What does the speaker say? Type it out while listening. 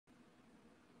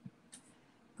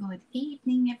Good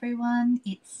evening, everyone.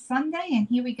 It's Sunday, and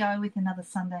here we go with another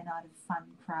Sunday night of fun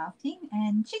crafting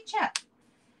and chit chat.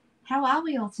 How are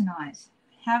we all tonight?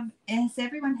 Has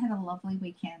everyone had a lovely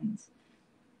weekend?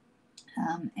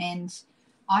 And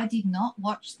I did not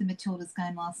watch the Matildas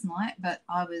game last night, but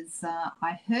I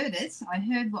heard it. I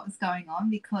heard what was going on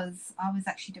because I was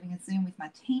actually doing a Zoom with my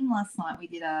team last night. We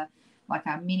did a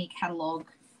mini catalogue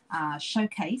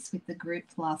showcase with the group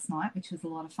last night, which was a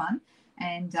lot of fun.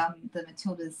 And the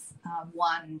Matildas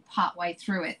won part way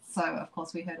through it. So, of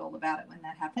course, we heard all about it when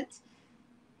that happened.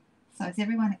 So is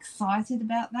everyone excited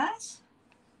about that?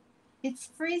 It's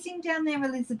freezing down there,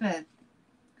 Elizabeth.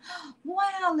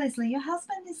 Wow, Leslie, your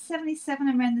husband is 77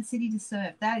 and ran the city to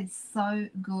serve. That is so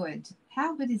good.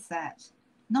 How good is that?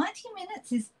 90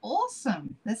 minutes is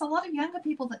awesome. There's a lot of younger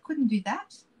people that couldn't do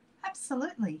that.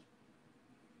 Absolutely.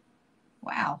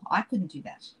 Wow, I couldn't do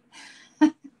that.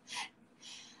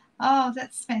 Oh,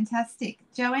 that's fantastic.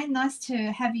 Joanne, nice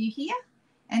to have you here.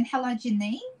 And hello,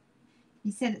 Janine.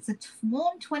 You said it's a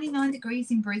warm 29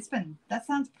 degrees in Brisbane. That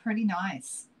sounds pretty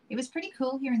nice. It was pretty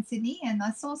cool here in Sydney, and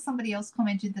I saw somebody else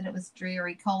commented that it was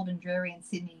dreary, cold and dreary in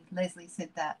Sydney. Leslie said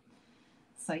that.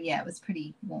 So yeah, it was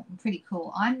pretty warm, pretty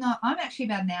cool. I'm actually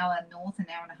about an hour north, an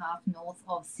hour and a half north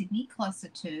of Sydney, closer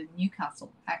to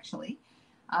Newcastle actually.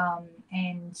 But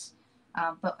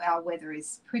our weather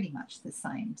is pretty much the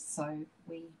same. So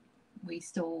we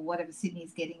still, whatever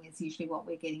Sydney's getting is usually what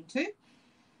we're getting too.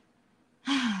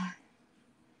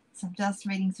 So I'm just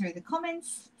reading through the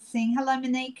comments, saying hello,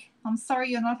 Monique. I'm sorry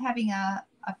you're not having a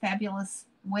fabulous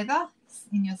weather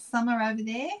in your summer over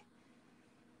there.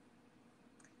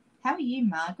 How are you,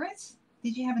 Margaret?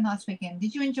 Did you have a nice weekend?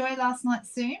 Did you enjoy last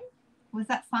night's Zoom? Was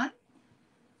that fun?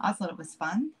 I thought it was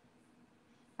fun.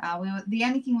 The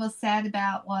only thing we were sad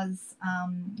about was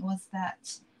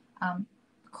that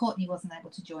Courtney wasn't able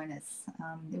to join us.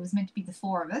 It was meant to be the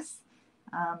four of us.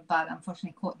 But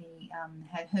unfortunately, Courtney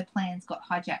had her plans got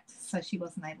hijacked, so she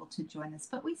wasn't able to join us.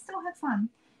 But we still had fun,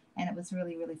 and it was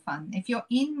really, really fun. If you're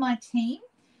in my team,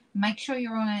 make sure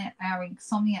you're on our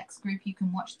Insomniacs group. You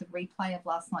can watch the replay of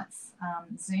last night's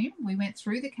Zoom. We went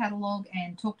through the catalogue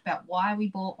and talked about why we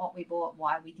bought what we bought,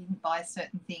 why we didn't buy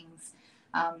certain things.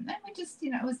 And we just,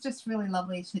 it was just really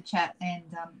lovely to chat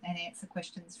and answer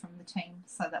questions from the team.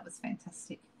 So that was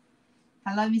fantastic.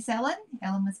 Hello, Miss Ellen.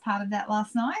 Ellen was part of that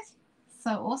last night.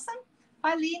 So awesome.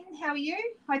 Hi, Lynn. How are you?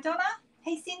 Hi, Donna.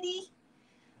 Hey, Cindy.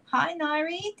 Hi,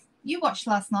 Nairi. You watched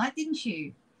last night, didn't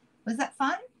you? Was that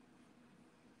fun?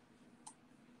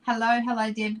 Hello,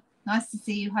 Deb. Nice to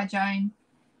see you. Hi, Joan.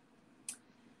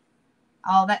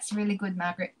 Oh, that's really good,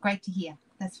 Margaret. Great to hear.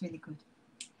 That's really good.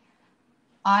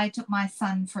 I took my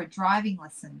son for a driving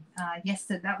lesson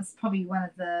yesterday. That was probably one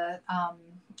of the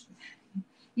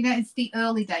it's the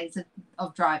early days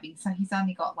of driving, so he's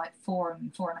only got like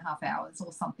 4.5 hours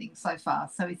or something so far.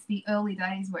 So it's the early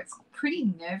days where it's pretty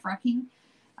nerve-wracking.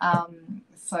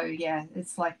 So yeah,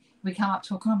 it's like we come up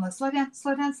to a corner, I'm like, slow down,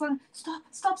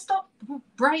 stop,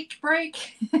 brake.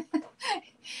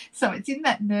 So it's in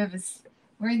that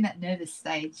we're in that nervous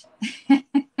stage.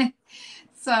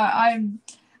 So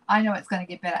I know it's going to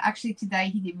get better. Actually, today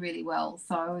he did really well,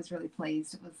 so I was really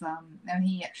pleased. It was, and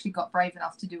he actually got brave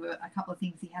enough to do a couple of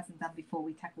things he hasn't done before.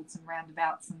 We tackled some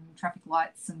roundabouts and traffic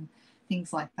lights and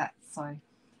things like that. So,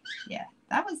 yeah,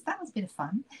 that was a bit of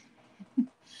fun.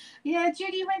 Yeah,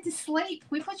 Judy went to sleep.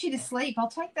 We put you to sleep. I'll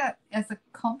take that as a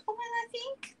compliment. I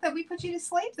think that we put you to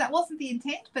sleep. That wasn't the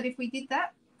intent, but if we did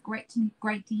that, great to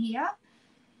hear.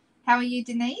 How are you,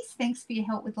 Denise? Thanks for your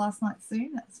help with last night's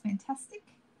Zoom. That was fantastic.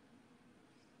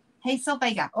 Hey,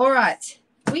 Solvega. All right,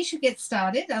 we should get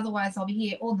started. Otherwise, I'll be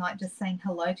here all night just saying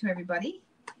hello to everybody.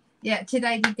 Yeah,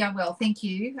 today did go well. Thank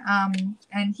you.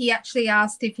 And he actually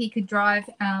asked if he could drive.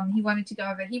 He wanted to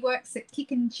go over. He works at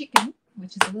Kickin' Chicken,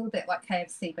 which is a little bit like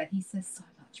KFC, but he says so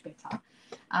much better,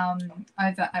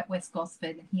 over at West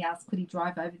Gosford. And he asked could he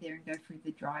drive over there and go through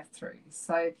the drive-through.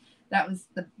 So that was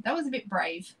a bit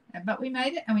brave, but we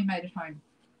made it and we made it home.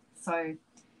 So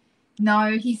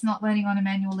no, he's not learning on a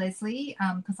manual, Leslie,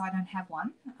 because I don't have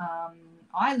one.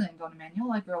 I learned on a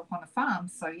manual. I grew up on a farm.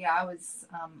 So, yeah, I was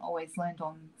always learned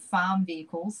on farm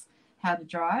vehicles how to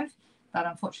drive. But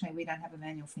unfortunately, we don't have a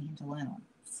manual for him to learn on.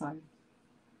 So,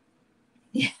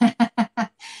 yeah.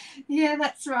 Yeah,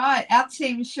 that's right. Our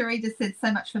team, Cherie just said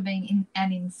so much for being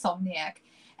an insomniac.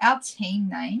 Our team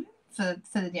name for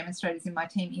the demonstrators in my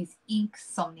team is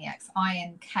Inksomniacs,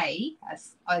 INK,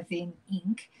 as in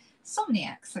ink.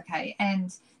 Somniacs, okay,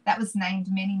 and that was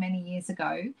named many years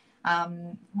ago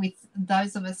with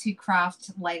those of us who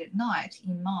craft late at night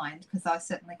in mind, because I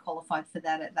certainly qualified for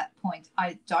that at that point.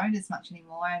 I don't as much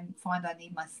anymore. I find I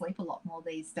need my sleep a lot more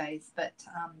these days, but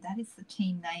that is the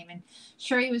team name. And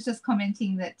Sheree was just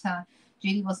commenting that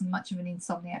Judy wasn't much of an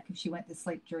insomniac if she went to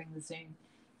sleep during the Zoom.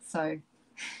 So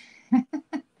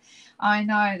I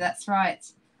know, that's right.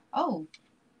 Oh,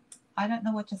 I don't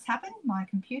know what just happened. My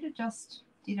computer just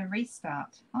did a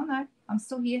restart. Oh no, I'm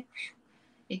still here.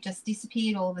 It just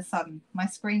disappeared all of a sudden. My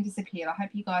screen disappeared. I hope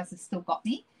you guys have still got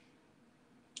me.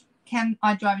 Can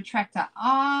I drive a tractor?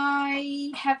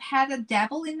 I have had a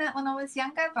dabble in that when I was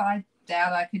younger, but I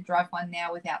doubt I could drive one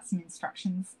now without some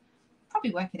instructions.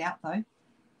 Probably work it out though.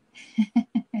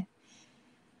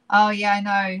 Oh yeah, I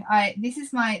know. This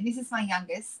is my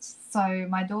youngest. So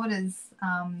my daughter's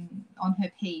on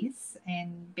her P's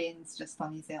and Ben's just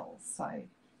on his L's. So,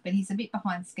 but he's a bit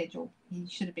behind schedule. He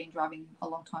should have been driving a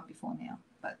long time before now.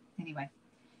 But anyway,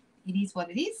 it is what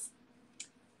it is.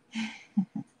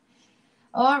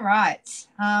 All right.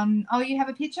 Oh, you have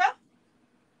a picture?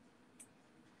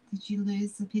 Did you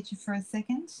lose the picture for a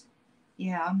second?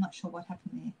 Yeah, I'm not sure what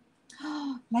happened there.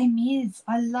 Oh, Les Mis.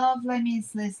 I love Les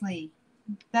Mis, Leslie.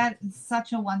 That is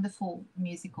such a wonderful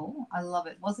musical. I love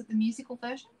it. Was it the musical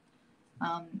version?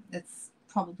 It's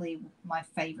probably my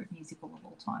favorite musical of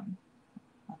all time.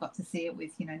 I got to see it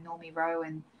with, Normie Rowe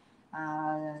and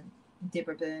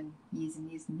Deborah Byrne years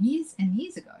and years and years and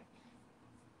years ago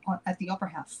at the Opera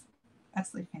House.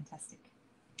 Absolutely fantastic.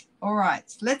 All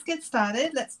right, let's get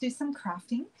started. Let's do some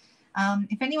crafting.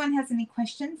 If anyone has any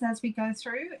questions as we go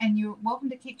through, and you're welcome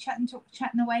to keep chatting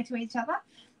away to each other.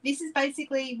 This is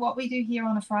basically what we do here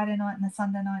on a Friday night and a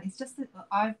Sunday night. It's just that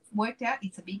I've worked out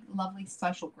it's a big, lovely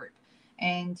social group.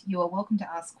 And you are welcome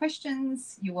to ask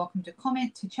questions. You're welcome to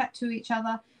comment, to chat to each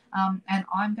other. And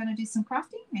I'm going to do some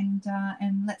crafting and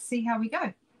let's see how we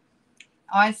go.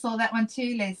 I saw that one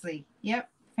too, Leslie. Yep,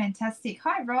 fantastic.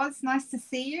 Hi, Roz. Nice to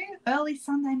see you. Early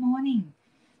Sunday morning.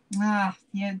 Yeah,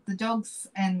 the dogs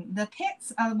and the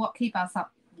pets are what keep us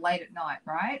up late at night,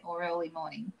 right? Or early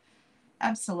morning.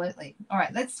 Absolutely. All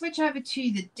right, let's switch over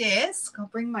to the desk. I'll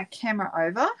bring my camera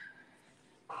over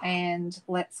and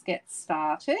let's get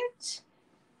started.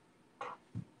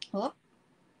 Oh,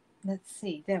 let's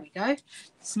see. There we go.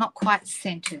 It's not quite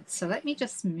centered, so let me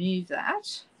just move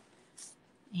that.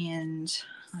 And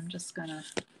I'm just going to,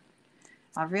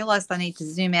 I realized I need to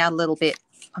zoom out a little bit.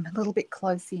 I'm a little bit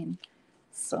close in.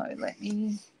 So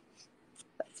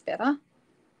that's better.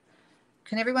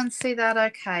 Can everyone see that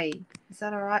okay? Is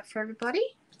that all right for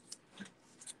everybody?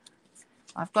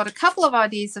 I've got a couple of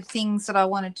ideas of things that I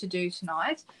wanted to do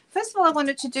tonight. First of all, I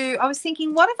was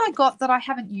thinking, what have I got that I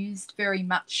haven't used very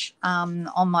much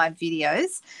on my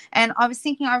videos? And I was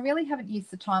thinking I really haven't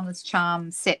used the Timeless Charm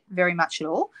set very much at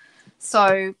all.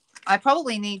 So I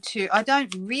probably need to, I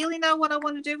don't really know what I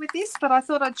want to do with this, but I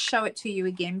thought I'd show it to you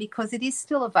again because it is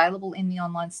still available in the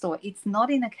online store. It's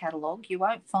not in a catalogue. You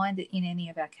won't find it in any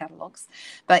of our catalogues,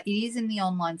 but it is in the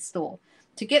online store.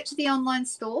 To get to the online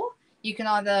store, you can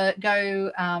either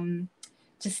go to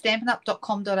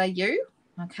stampinup.com.au,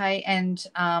 okay, and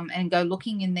go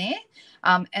looking in there.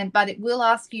 But it will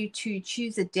ask you to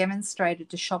choose a demonstrator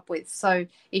to shop with. So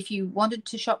if you wanted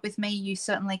to shop with me, you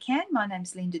certainly can. My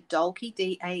name's Linda Dalkey,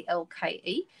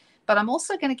 D-A-L-K-E. But I'm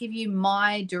also going to give you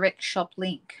my direct shop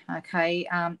link, okay?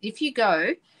 If you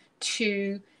go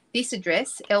to this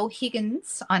address, L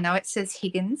Higgins, I know it says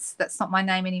Higgins. That's not my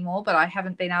name anymore, but I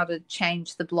haven't been able to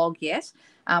change the blog yet.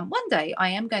 One day I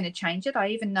am going to change it. I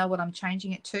even know what I'm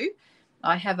changing it to.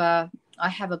 I have a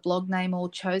blog name all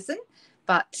chosen,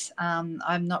 but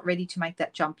I'm not ready to make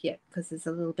that jump yet because there's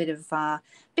a little bit of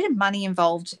money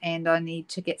involved, and I need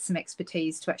to get some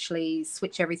expertise to actually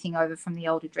switch everything over from the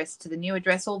old address to the new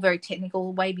address. All very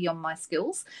technical, way beyond my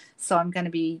skills. So I'm going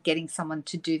to be getting someone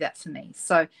to do that for me.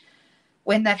 So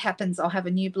when that happens, I'll have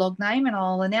a new blog name and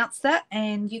I'll announce that,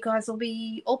 and you guys will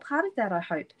be all part of that, I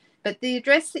hope. But the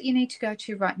address that you need to go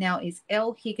to right now is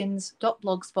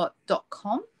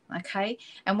lhiggins.blogspot.com. Okay,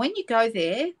 and when you go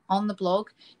there on the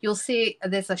blog, you'll see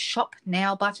there's a shop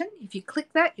now button. If you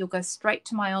click that, you'll go straight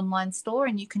to my online store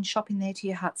and you can shop in there to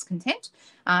your heart's content.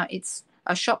 It's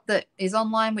a shop that is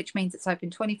online, which means it's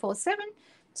open 24/7.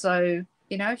 So,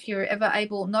 if you're ever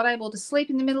not able to sleep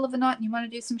in the middle of the night and you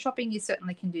want to do some shopping, you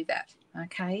certainly can do that.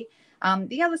 Okay.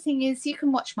 The other thing is you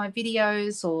can watch my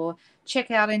videos or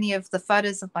check out any of the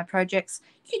photos of my projects.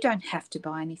 You don't have to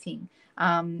buy anything.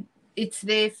 It's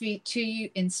there for you to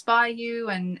inspire you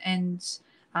and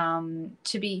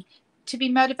to to be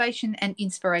motivation and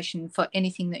inspiration for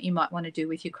anything that you might want to do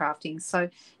with your crafting. So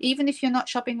even if you're not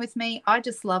shopping with me, I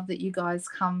just love that you guys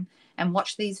come and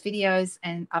watch these videos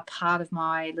and are part of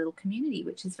my little community,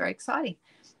 which is very exciting.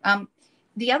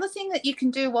 The other thing that you can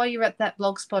do while you're at that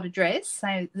Blogspot address,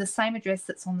 so the same address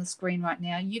that's on the screen right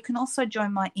now, you can also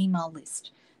join my email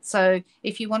list. So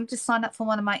if you wanted to sign up for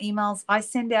one of my emails, I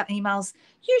send out emails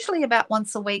usually about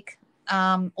once a week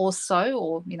or so,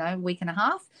 or, a week and a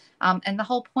half. And the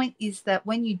whole point is that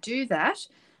when you do that,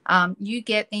 you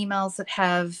get emails that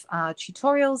have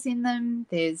tutorials in them.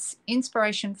 There's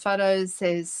inspiration photos,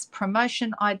 there's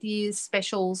promotion ideas,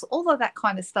 specials, all of that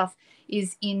kind of stuff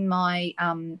is in my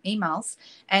emails.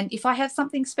 And if I have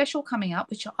something special coming up,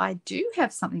 which I do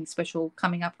have something special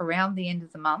coming up around the end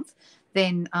of the month,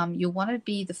 then you'll want to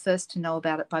be the first to know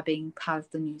about it by being part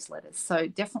of the newsletters. So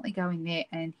definitely go in there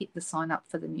and hit the sign up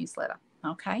for the newsletter.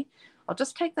 Okay, I'll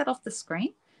just take that off the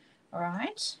screen. All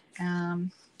right.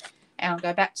 And I'll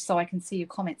go back so I can see your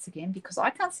comments again, because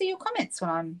I can't see your comments when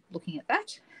I'm looking at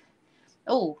that.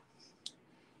 Oh,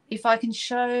 if I can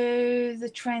show the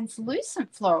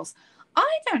translucent florals.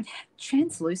 I don't have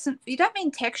translucent. You don't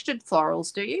mean textured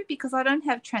florals, do you? Because I don't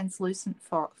have translucent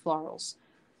florals.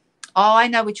 Oh, I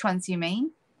know which ones you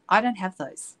mean. I don't have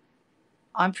those.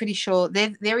 I'm pretty sure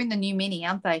they're in the new mini,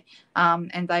 aren't they?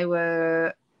 And they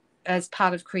were as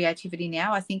part of Creativity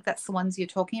Now. I think that's the ones you're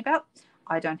talking about.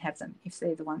 I don't have them if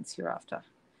they're the ones you're after.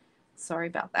 Sorry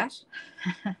about that.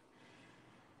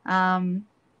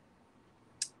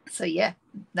 So yeah,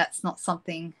 that's not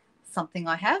something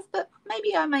I have, but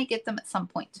maybe I may get them at some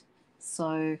point.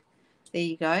 So there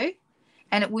you go.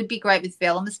 And it would be great with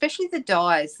vellum, especially the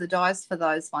dyes. The dyes for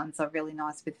those ones are really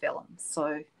nice with vellum.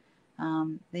 So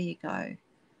there you go.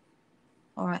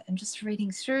 All right, I'm just reading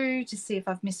through to see if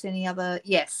I've missed any other.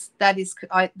 Yes, that is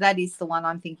the one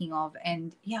I'm thinking of.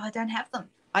 And yeah, I don't have them.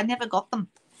 I never got them.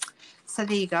 So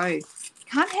there you go.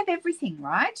 Can't have everything,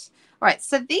 right? All right,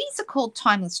 so these are called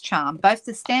Timeless Charm. Both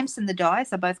the stamps and the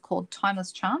dies are both called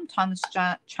Timeless Charm, Timeless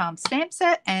Charm stamp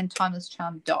set, and Timeless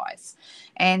Charm dies.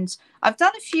 And I've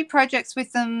done a few projects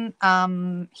with them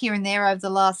here and there over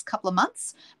the last couple of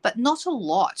months, but not a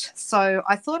lot. So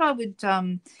I thought I would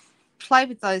play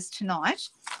with those tonight.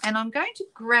 And I'm going to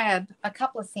grab a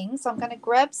couple of things. I'm going to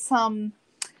grab some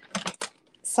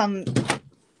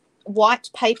white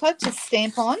paper to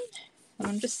stamp on.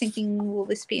 I'm just thinking, will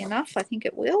this be enough? I think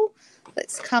it will.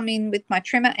 Let's come in with my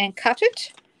trimmer and cut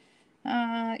it.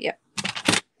 Yep.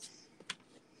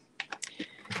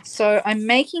 So I'm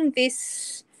making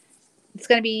this, it's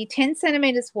going to be 10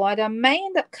 centimeters wide. I may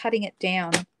end up cutting it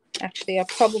down. Actually, I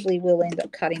probably will end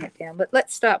up cutting it down. But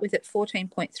let's start with it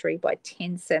 14.3 by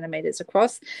 10 centimeters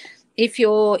across. If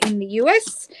you're in the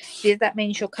US, that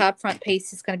means your card front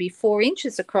piece is going to be 4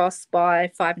 inches across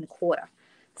by 5 1/4.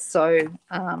 So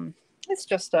it's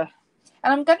just and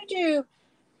I'm going to do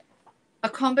a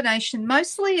combination,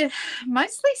 mostly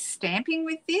stamping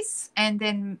with this, and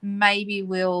then maybe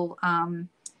we'll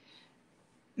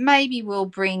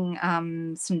bring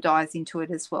some dies into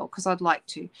it as well, because I'd like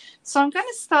to. So I'm going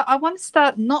to start. I want to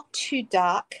start not too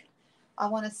dark. I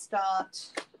want to start.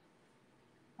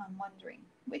 I'm wondering,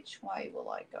 which way will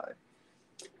I go?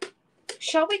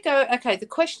 Shall we go? Okay, the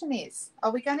question is,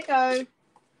 are we going to go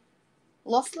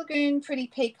Lost Lagoon, Pretty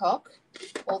Peacock?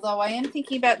 Although I am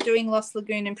thinking about doing Lost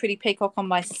Lagoon and Pretty Peacock on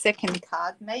my second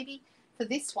card. Maybe for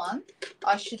this one,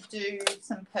 I should do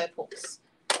some purples.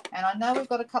 And I know we've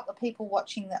got a couple of people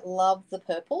watching that love the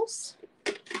purples.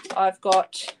 I've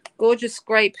got Gorgeous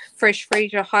Grape, Fresh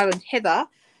Freesia, Highland Heather.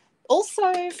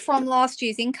 Also from last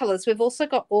year's In Colours, we've also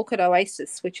got Orchid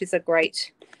Oasis, which is a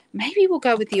great. Maybe we'll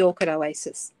go with the Orchid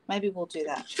Oasis. Maybe we'll do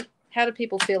that. How do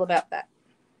people feel about that?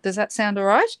 Does that sound all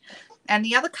right? And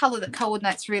the other colour that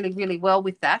coordinates really, really well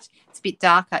with that, it's a bit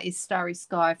darker, is Starry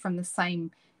Sky from the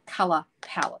same colour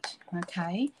palette.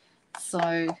 Okay,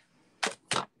 so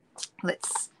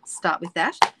let's start with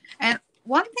that. And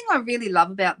one thing I really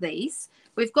love about these,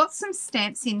 we've got some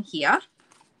stamps in here.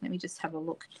 Let me just have a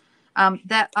look.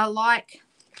 That are like,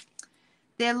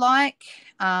 they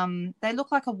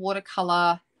look like a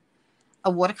watercolor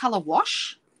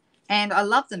wash. And I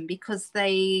love them because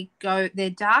they're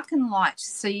dark and light,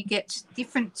 so you get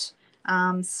different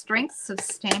strengths of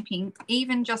stamping,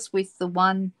 even just with the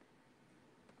one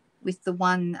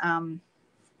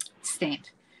stamp.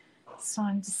 So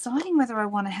I'm deciding whether I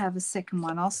want to have a second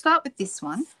one. I'll start with this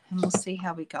one, and we'll see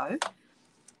how we go.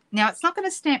 Now, it's not going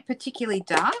to stamp particularly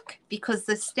dark because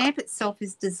the stamp itself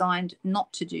is designed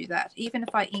not to do that. Even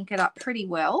if I ink it up pretty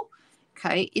well,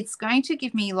 okay, it's going to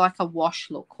give me like a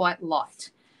wash look, quite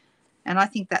light. And I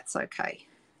think that's okay.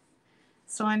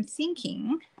 So I'm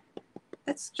thinking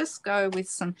let's just go with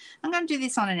some, I'm going to do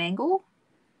this on an angle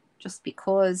just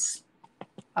because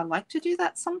I like to do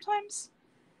that sometimes.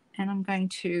 And I'm going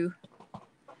to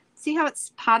see how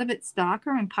it's part of it's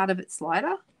darker and part of it's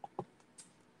lighter.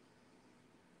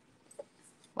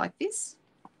 Like this.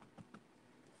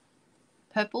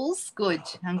 Purples, good.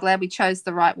 I'm glad we chose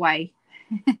the right way.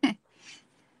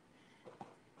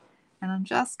 And I'm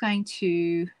just going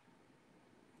to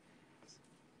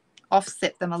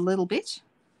offset them a little bit.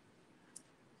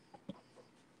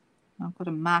 I've got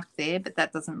a mark there, but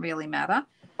that doesn't really matter.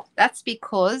 That's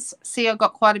because, see, I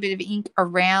got quite a bit of ink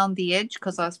around the edge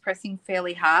because I was pressing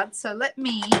fairly hard. So let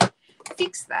me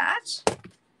fix that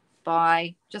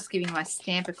by just giving my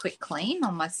stamp a quick clean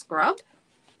on my scrub.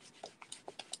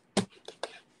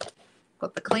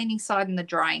 Got the cleaning side and the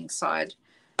drying side.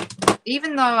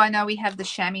 Even though I know we have the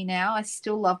chamois now, I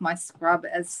still love my scrub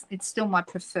as it's still my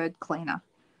preferred cleaner.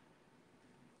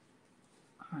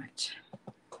 All right.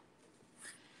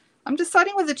 I'm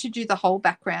deciding whether to do the whole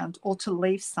background or to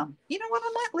leave some. You know what?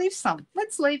 I might leave some.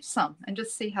 Let's leave some and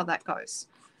just see how that goes.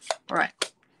 All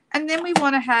right. And then we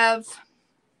want to have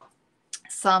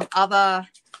some other,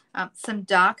 some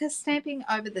darker stamping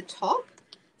over the top.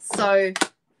 So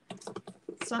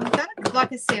I'm going to,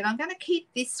 like I said, I'm going to keep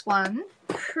this one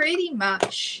pretty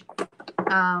much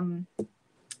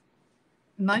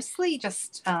mostly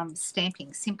just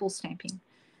stamping, simple stamping.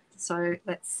 So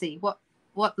let's see,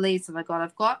 what leaves have I got?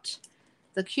 I've got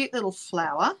the cute little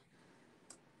flower.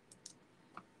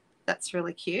 That's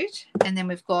really cute. And then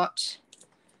we've got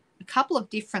a couple of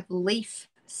different leaf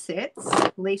sets,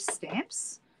 leaf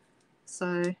stamps.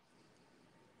 So,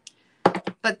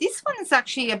 but this one is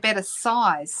actually a better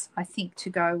size, I think, to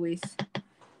go with.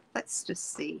 Let's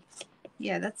just see.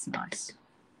 Yeah, that's nice.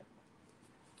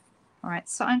 All right,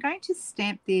 so I'm going to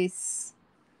stamp this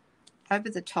over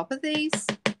the top of these,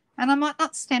 and I might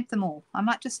not stamp them all. I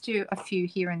might just do a few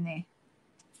here and there.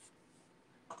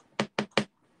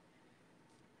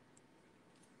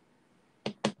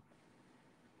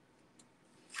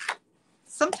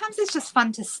 Sometimes it's just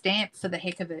fun to stamp for the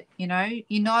heck of it, you know.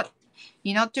 You're not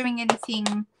doing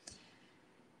anything.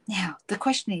 Now, the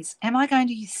question is, am I going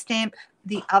to stamp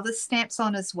the other stamps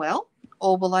on as well?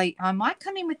 Or will I might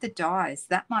come in with the dies.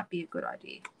 That might be a good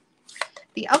idea.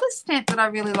 The other stamp that I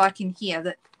really like in here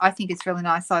that I think is really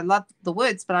nice, I love the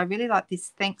words, but I really like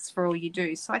this, thanks for all you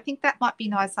do. So I think that might be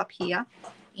nice up here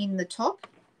in the top.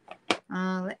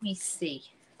 Let me see.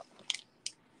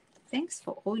 Thanks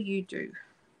for all you do.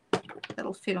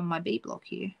 That'll fit on my B block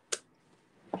here.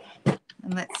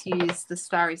 And let's use the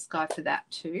Starry Sky for that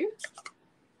too.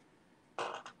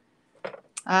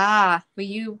 Ah, were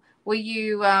you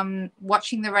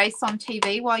watching the race on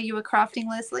TV while you were crafting,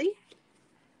 Leslie?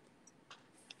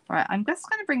 All right, I'm just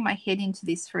going to bring my head into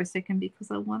this for a second because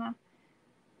I want to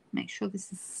make sure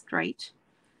this is straight.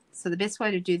 So the best way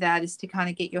to do that is to kind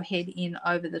of get your head in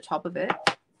over the top of it.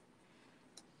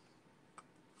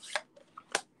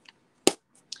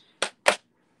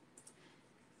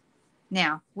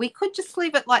 Now, we could just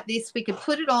leave it like this. We could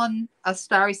put it on a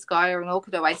Starry Sky or an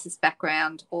Orchid Oasis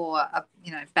background, or a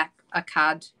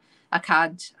card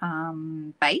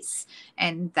base,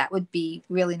 and that would be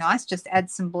really nice. Just add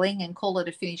some bling and call it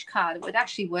a finished card. It would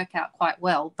actually work out quite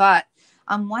well, but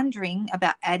I'm wondering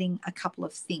about adding a couple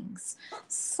of things.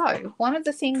 So one of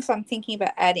the things I'm thinking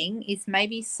about adding is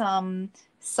maybe some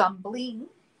bling.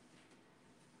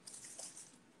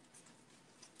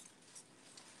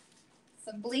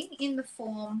 Some bling in the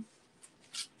form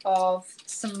of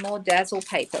some more Dazzle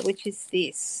paper, which is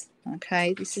this.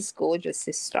 Okay, this is gorgeous,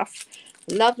 this stuff.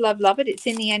 Love, love, love it. It's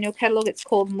in the annual catalogue. It's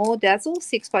called More Dazzle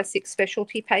 6x6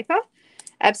 specialty paper.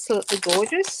 Absolutely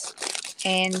gorgeous,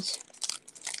 and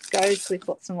goes with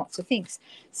lots and lots of things.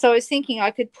 So I was thinking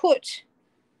I could put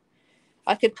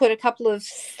a couple of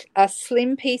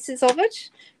slim pieces of it.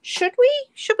 Should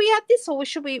we add this, or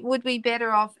would we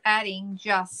better off adding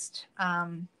just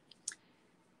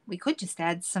we could just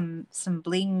add some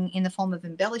bling in the form of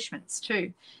embellishments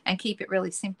too and keep it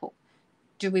really simple.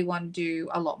 Do we want to do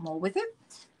a lot more with it?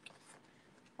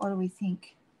 What do we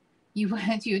think? You were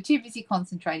too busy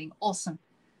concentrating. Awesome.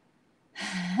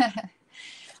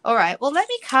 All right, well, let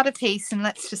me cut a piece and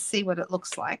let's just see what it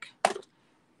looks like.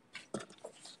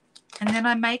 And then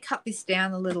I may cut this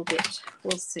down a little bit.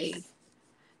 We'll see.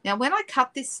 Now, when I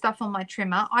cut this stuff on my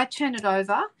trimmer, I turn it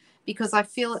over because I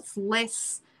feel it's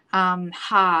less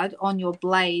hard on your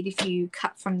blade if you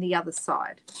cut from the other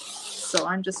side. So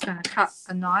I'm just going to cut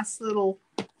a nice little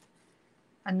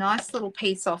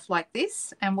piece off like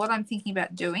this. And what I'm thinking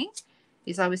about doing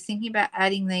is I was thinking about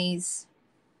adding these,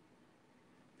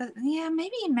 but yeah,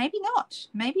 maybe not.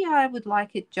 Maybe I would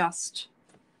like it just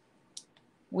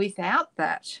without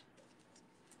that.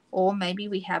 Or maybe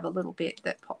we have a little bit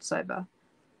that pops over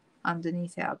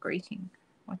underneath our greeting.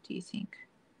 What do you think?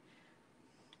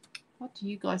 What do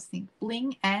you guys think?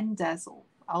 Bling and dazzle.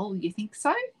 Oh, you think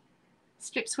so?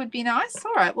 Strips would be nice.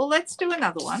 All right, well, let's do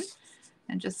another one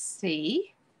and just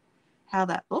see how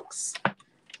that looks.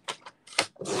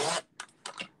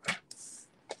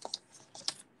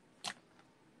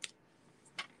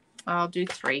 I'll do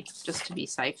 3 just to be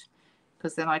safe,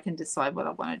 because then I can decide what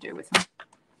I want to do with them.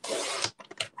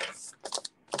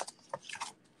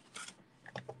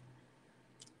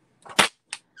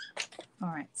 All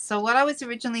right, so what I was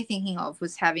originally thinking of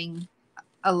was having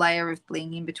a layer of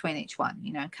bling in between each one,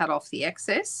 you know, cut off the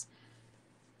excess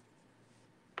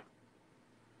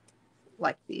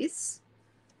like this.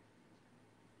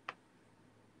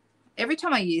 Every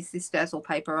time I use this dazzle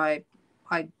paper, I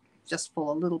just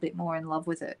fall a little bit more in love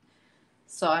with it.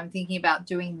 So I'm thinking about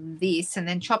doing this and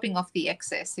then chopping off the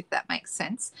excess, if that makes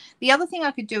sense. The other thing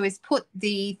I could do is put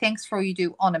the thanks for all you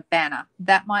do on a banner.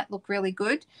 That might look really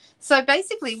good. So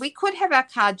basically, we could have our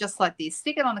card just like this,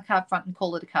 stick it on a card front and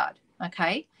call it a card,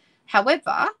 okay?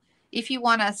 However, if you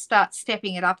want to start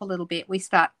stepping it up a little bit, we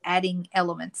start adding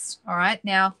elements, all right?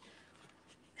 Now,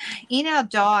 in our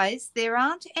dies, there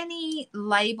aren't any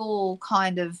label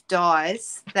kind of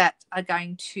dies that are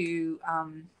going to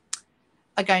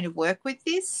work with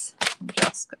this. I'm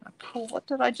just going to pull. What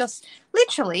did I just?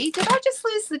 Literally, did I just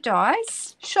lose the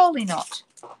dies? Surely not.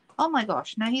 Oh my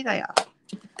gosh! No, here they are.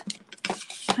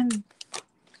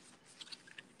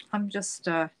 I'm just,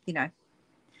 you know.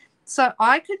 So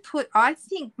I could put. I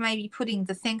think maybe putting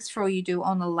the thanks for all you do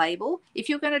on a label. If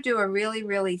you're going to do a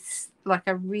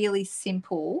really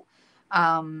simple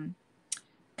card,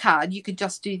 you could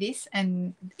just do this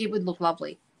and it would look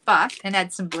lovely. And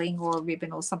add some bling or a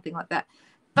ribbon or something like that.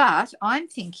 But I'm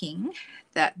thinking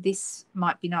that this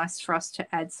might be nice for us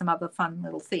to add some other fun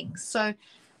little things. So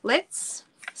let's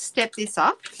step this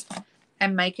up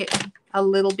and make it a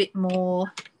little bit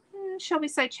more, shall we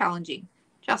say, challenging,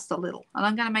 just a little. And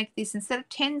I'm going to make this, instead of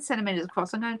 10 centimeters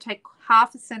across, I'm going to take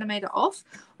half a centimeter off.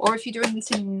 Or if you're doing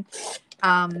this in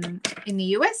the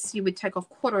US, you would take off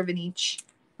 1/4 of an inch.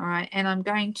 All right, and I'm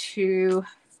going to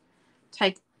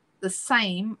take the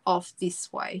same off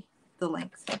this way, the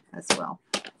length as well.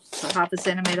 So half a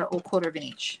centimeter or 1/4 of an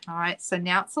inch. All right, so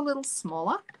now it's a little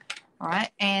smaller. All right,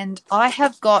 and I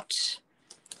have got,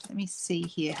 let me see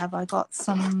here, have I got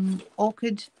some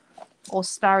orchid or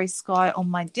starry sky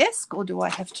on my desk, or do I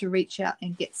have to reach out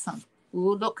and get some?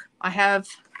 Ooh, look, I have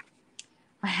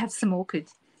some orchid.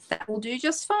 That will do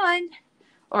just fine.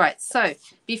 All right, so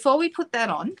before we put that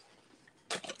on,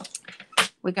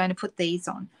 we're going to put these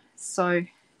on. So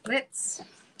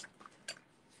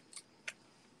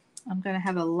I'm going to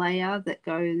have a layer that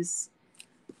goes,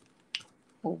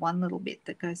 or one little bit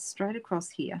that goes straight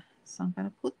across here. So I'm going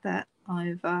to put that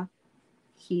over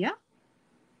here.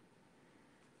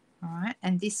 All right,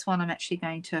 and this one I'm actually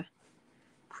going to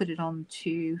put it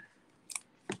onto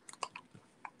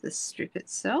the strip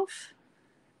itself.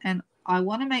 And I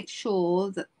want to make sure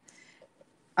that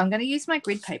I'm going to use my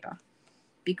grid paper,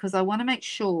 because I want to make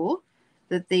sure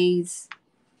that these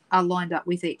are lined up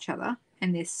with each other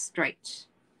and they're straight.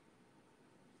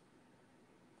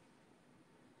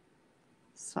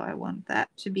 So I want that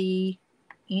to be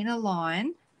in a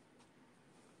line.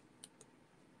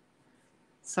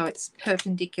 So it's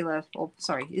perpendicular, or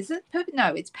sorry, is it perpendicular?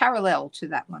 No, it's parallel to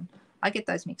that one. I get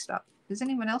those mixed up. Does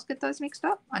anyone else get those mixed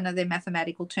up? I know they're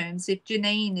mathematical terms. If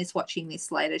Janine is watching this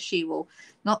later, she will,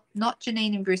 not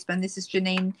Janine in Brisbane, this is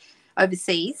Janine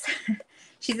overseas.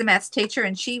 She's a maths teacher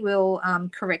and she will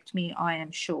correct me, I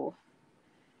am sure,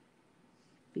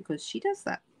 because she does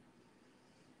that.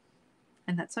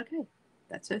 And that's okay.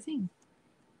 That's her thing.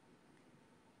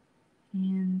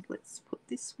 And let's put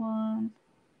this one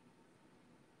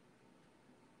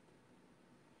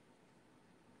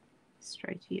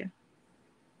straight here.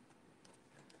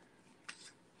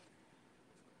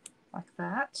 Like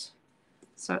that.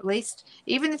 So at least,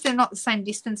 even if they're not the same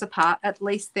distance apart, at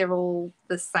least they're all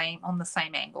the same, on the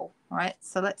same angle. All right,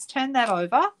 so let's turn that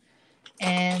over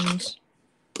and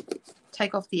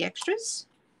take off the extras.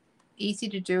 Easy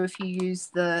to do if you use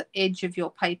the edge of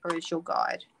your paper as your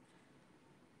guide.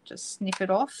 Just snip it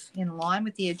off in line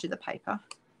with the edge of the paper.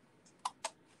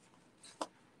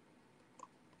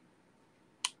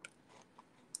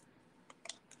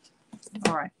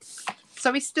 All right.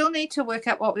 So we still need to work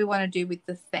out what we want to do with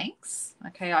the thanks.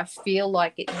 Okay, I feel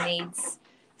like it needs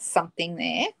something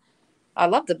there. I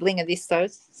love the bling of this though.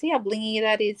 See how blingy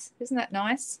that is? Isn't that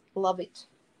nice? Love it.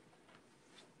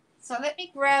 So let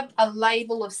me grab a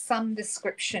label of some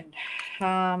description.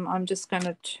 I'm just going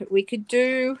to, we could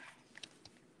do,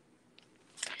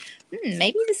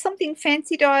 maybe there's something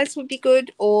fancy dies would be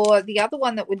good, or the other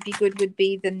one that would be good would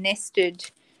be the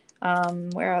nested,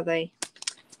 where are they?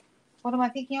 What am I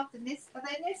thinking of? Are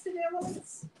they nested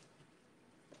elements?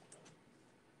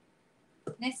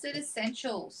 Nested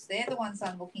essentials. They're the ones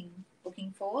I'm looking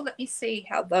for. Let me see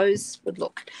how those would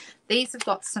look. These have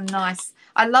got some nice,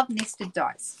 I love nested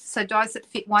dies. So dies that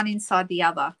fit one inside the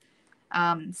other.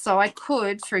 So I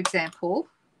could, for example,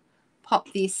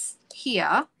 pop this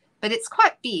here, but it's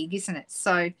quite big, isn't it?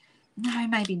 So no,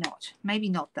 maybe not. Maybe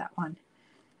not that one.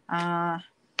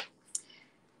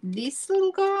 This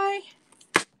little guy,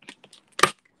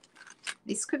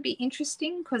 this could be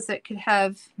interesting because it could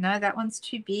have, no, that one's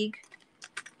too big.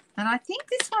 And I think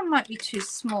this one might be too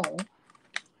small.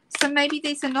 So maybe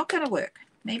these are not going to work.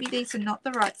 Maybe these are not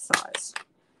the right size.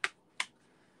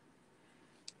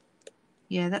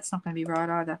 Yeah, that's not going to be right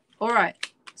either. All right.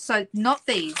 So not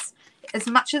these. As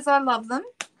much as I love them,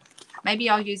 maybe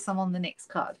I'll use them on the next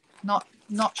card. Not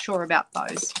sure about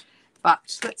those.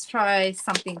 But let's try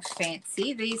something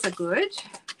fancy. These are good.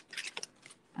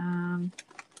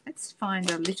 Let's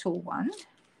find a little one.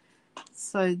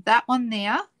 So that one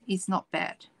there is not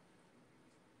bad.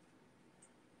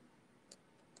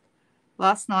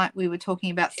 Last night we were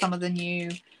talking about some of the new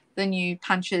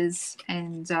punches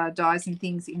and dies and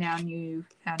things in our new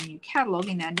catalog,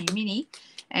 in our new mini,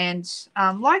 and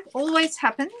like always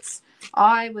happens,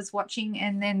 I was watching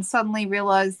and then suddenly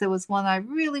realized there was one I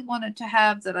really wanted to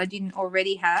have that I didn't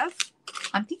already have.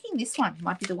 I'm thinking this one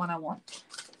might be the one I want.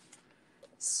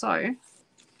 So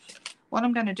what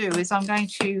I'm going to do is I'm going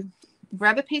to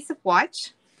grab a piece of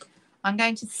white. I'm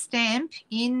going to stamp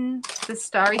in the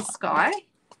Starry Sky.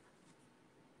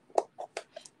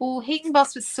 Oh, heat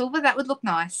emboss with silver, that would look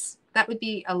nice. That would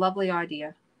be a lovely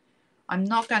idea. I'm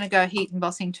not going to go heat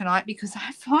embossing tonight because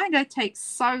I find it takes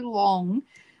so long.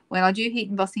 When I do heat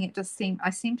embossing,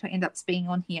 I seem to end up being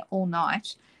on here all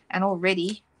night. And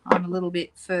already I'm a little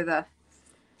bit further.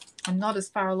 I'm not as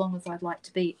far along as I'd like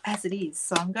to be as it is.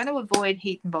 So I'm going to avoid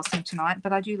heat embossing tonight,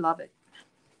 but I do love it.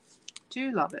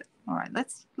 Do love it. All right,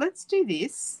 let's do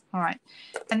this. All right.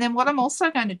 And then what I'm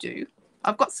also going to do,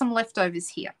 I've got some leftovers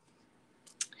here.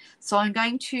 So I'm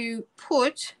going to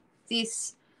put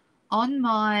this on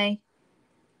my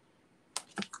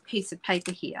piece of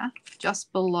paper here,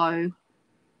 just below,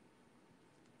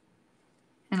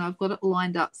 and I've got it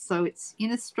lined up so it's in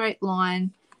a straight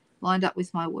line, lined up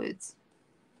with my words.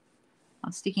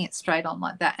 I'm sticking it straight on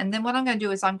like that. And then what I'm going to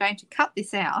do is I'm going to cut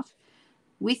this out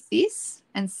with this,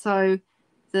 and so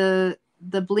the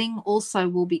bling also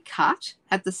will be cut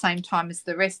at the same time as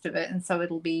the rest of it, and so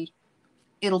it'll be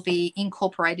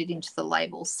incorporated into the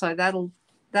label. So that'll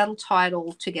tie it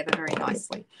all together very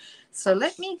nicely. So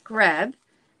let me grab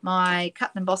my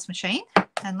cut and emboss machine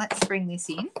and let's bring this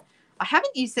in. I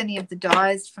haven't used any of the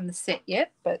dies from the set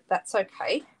yet, but that's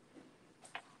okay.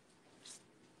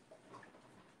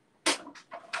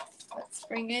 Let's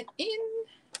bring it in.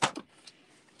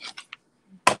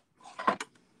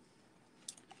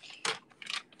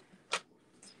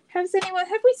 Have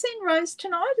we seen Rose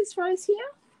tonight? Is Rose here?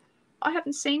 I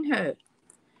haven't seen her.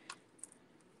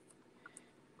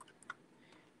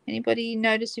 Anybody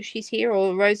notice if she's here?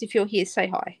 Or Rose, if you're here, say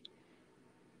hi.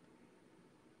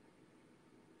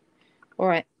 All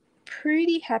right.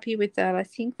 Pretty happy with that. I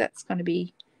think that's going to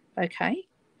be okay.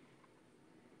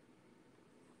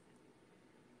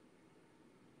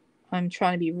 I'm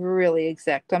trying to be really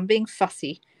exact. I'm being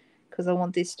fussy because I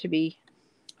want this to be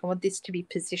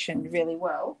positioned really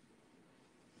well.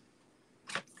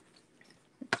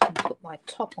 Put my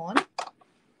top on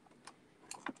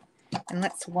and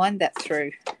let's wind that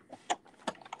through.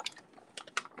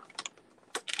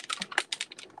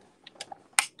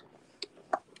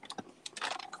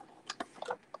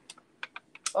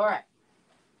 All right.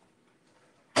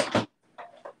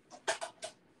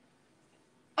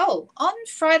 Oh, on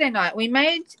Friday night we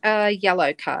made a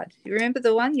yellow card. You remember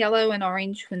the one, yellow and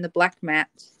orange, and the black mat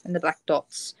and the black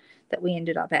dots that we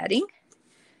ended up adding?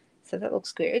 So that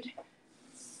looks good.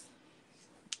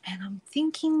 And I'm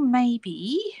thinking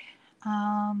maybe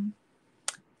I've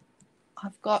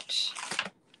got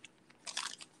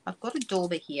a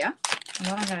dauber here. And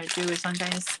what I'm going to do is I'm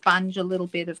going to sponge a little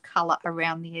bit of colour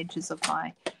around the edges of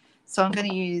my... So I'm going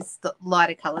to use the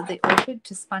lighter colour, the orchid,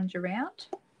 to sponge around.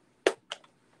 It's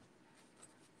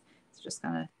just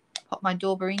going to pop my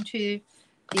dauber into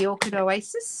the Orchid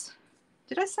Oasis.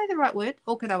 Did I say the right word?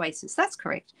 Orchid Oasis. That's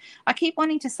correct. I keep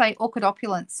wanting to say Orchid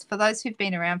Opulence. For those who've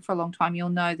been around for a long time, you'll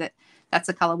know that that's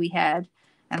a colour we had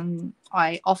And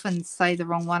I often say the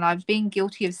wrong one. I've been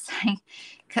guilty of saying,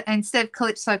 instead of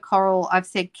Calypso Coral, I've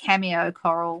said Cameo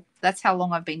Coral. That's how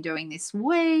long I've been doing this.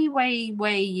 Way, way,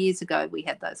 way years ago, we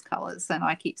had those colors, and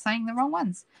I keep saying the wrong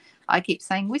ones. I keep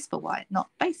saying Whisper White, not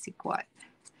Basic White,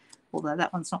 although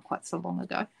that one's not quite so long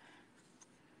ago.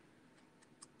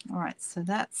 All right, so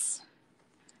that's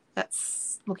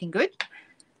looking good.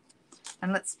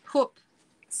 And let's put,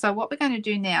 so what we're going to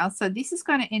do now, so this is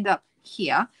going to end up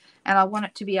here, and I want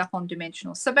it to be up on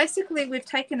dimensional. So basically we've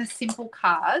taken a simple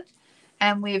card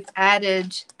and we've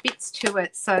added bits to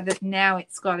it so that now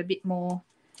it's got a bit more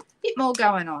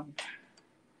going on.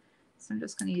 So I'm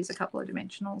just going to use a couple of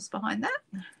dimensionals behind that.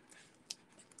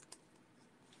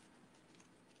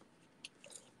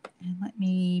 And let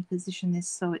me position this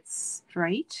so it's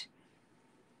straight.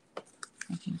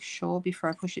 Making sure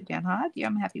before I push it down hard. Yeah,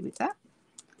 I'm happy with that.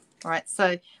 All right,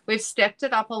 so we've stepped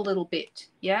it up a little bit,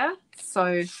 yeah?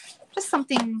 So just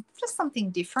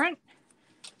something different.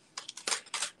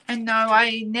 And no,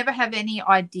 I never have any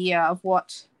idea of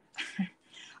what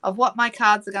my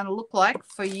cards are going to look like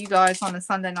for you guys on a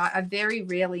Sunday night. I very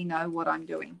rarely know what I'm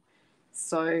doing.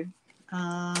 So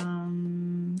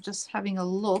just having a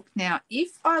look. Now,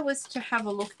 if I was to have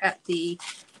a look at the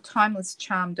Timeless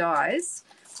Charm dies,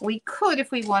 we could,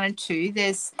 if we wanted to,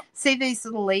 see these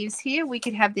little leaves here? We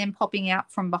could have them popping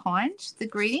out from behind the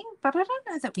greeting, but I don't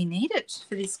know that we need it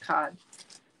for this card.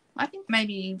 I think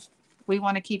maybe we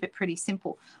want to keep it pretty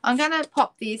simple. I'm going to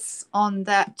pop this on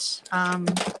that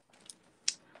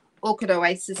Orchid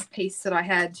Oasis piece that I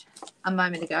had a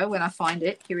moment ago when I find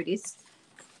it. Here it is.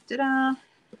 Ta-da!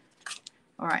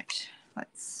 All right,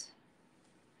 let's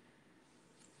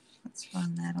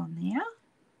run that on there.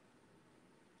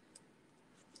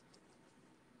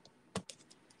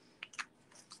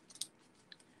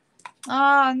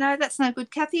 Oh, no, that's no good,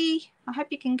 Kathy. I hope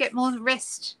you can get more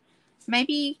rest.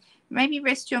 Maybe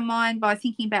rest your mind by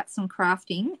thinking about some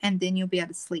crafting, and then you'll be able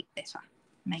to sleep better.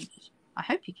 Maybe. I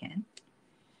hope you can.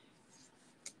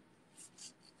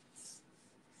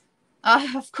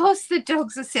 Oh, of course the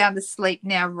dogs are sound asleep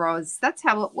now, Roz. That's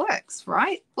how it works,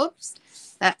 right? Oops,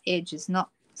 that edge is not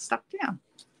stuck down.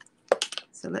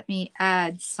 So let me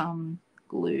add some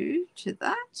glue to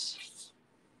that.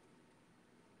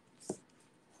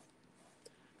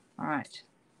 All right.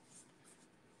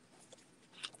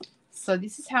 So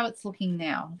this is how it's looking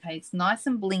now. Okay, it's nice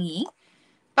and blingy.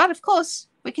 But, of course,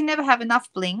 we can never have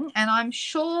enough bling. And I'm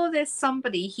sure there's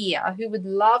somebody here who would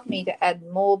love me to add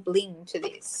more bling to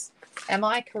this. Am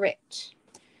I correct?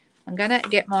 I'm going to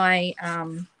get my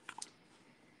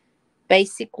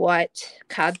Basic White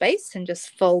card base and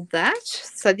just fold that.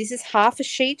 So this is half a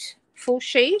sheet, full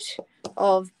sheet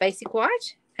of Basic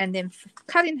White, and then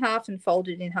cut in half and fold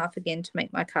it in half again to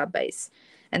make my card base.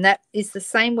 And that is the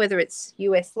same whether it's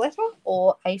US letter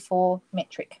or A4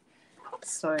 metric.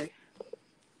 So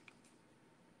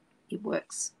it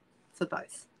works for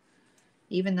both,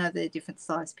 even though they're different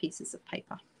size pieces of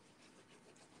paper.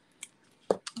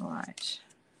 All right.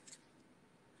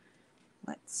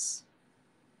 Let's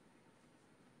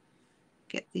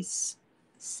get this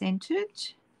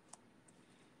centered.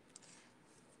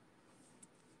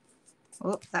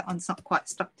 Oh, that one's not quite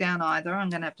stuck down either. I'm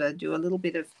going to have to do a little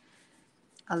bit of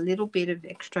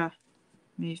extra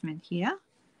movement here.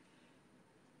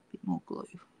 A bit more glue.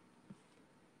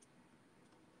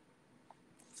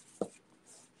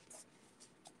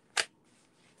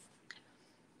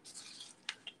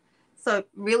 So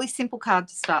really simple card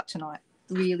to start tonight.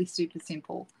 Really super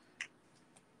simple.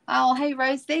 Oh, hey,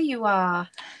 Rose, there you are.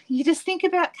 You just think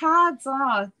about cards.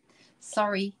 Oh,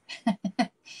 sorry.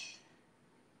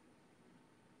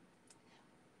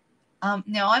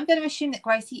 Now, I'm going to assume that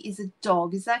Gracie is a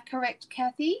dog. Is that correct,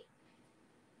 Kathy?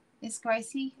 Is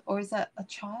Gracie, or is that a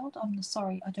child? I'm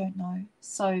sorry, I don't know.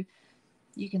 So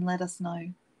you can let us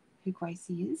know who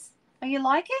Gracie is. Oh, you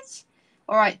like it?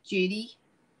 All right, Judy.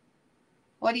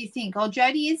 What do you think? Oh,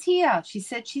 Jody is here. She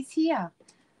said she's here.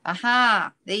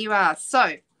 Aha, there you are.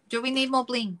 So, do we need more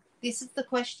bling? This is the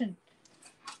question.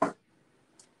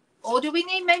 Or do we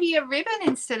need maybe a ribbon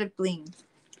instead of bling?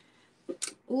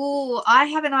 Oh, I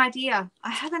have an idea.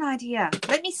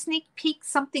 Let me sneak peek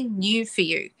something new for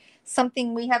you.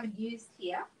 Something we haven't used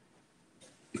here.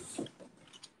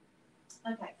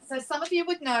 Okay, so some of you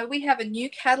would know we have a new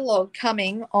catalogue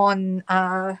coming on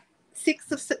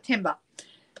 6th of September.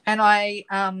 And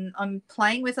I'm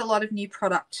playing with a lot of new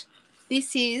product.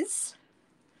 This is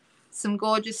some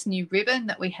gorgeous new ribbon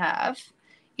that we have.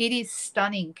 It is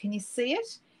stunning. Can you see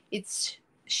it? It's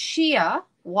sheer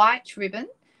white ribbon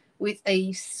with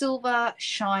a silver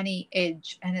shiny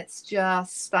edge, and it's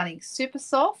just stunning. Super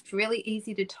soft, really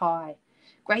easy to tie.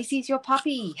 Gracie's your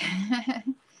puppy.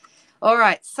 All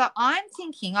right, so I'm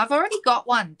thinking I've already got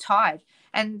one tied.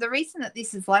 And the reason that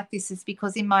this is like this is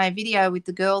because in my video with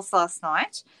the girls last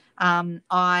night,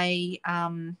 we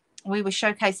were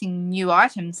showcasing new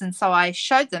items, and so I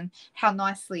showed them how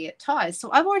nicely it ties.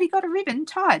 So I've already got a ribbon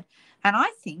tied, and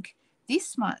I think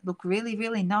this might look really,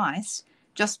 really nice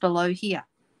just below here.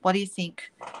 What do you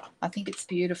think? I think it's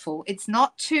beautiful. It's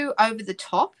not too over the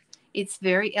top. It's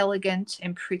very elegant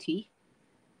and pretty.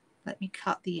 Let me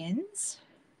cut the ends.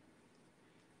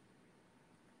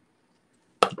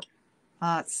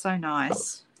 Oh, it's so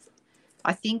nice.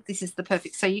 I think this is the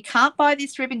perfect. So you can't buy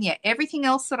this ribbon yet. Everything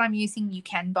else that I'm using you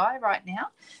can buy right now,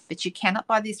 but you cannot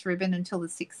buy this ribbon until the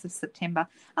 6th of September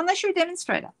unless you're a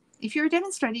demonstrator. If you're a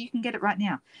demonstrator, you can get it right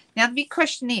now. Now, the big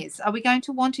question is, are we going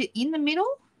to want it in the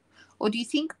middle, or do you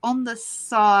think on the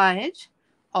side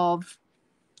of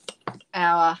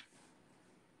our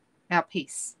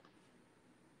piece?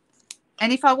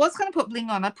 And if I was going to put bling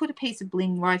on, I'd put a piece of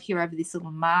bling right here over this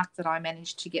little mark that I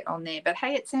managed to get on there. But,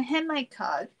 hey, it's a handmade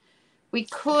card. We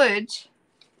could,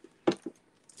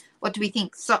 what do we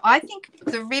think? So I think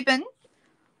the ribbon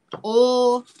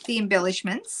or the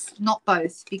embellishments, not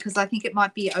both, because I think it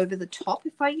might be over the top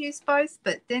if I use both.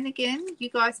 But then again, you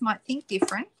guys might think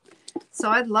different. So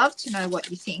I'd love to know what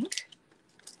you think.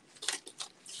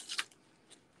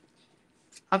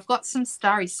 I've got some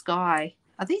Starry Sky.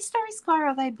 Are these Starry Sky or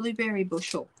are they Blueberry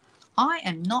Bushel? I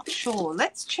am not sure.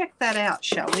 Let's check that out,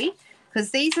 shall we?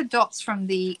 Because these are dots from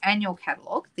the annual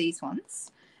catalogue, these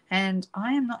ones. And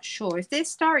I am not sure if they're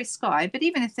Starry Sky, but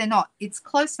even if they're not, it's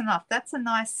close enough. That's a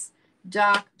nice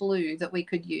dark blue that we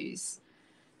could use.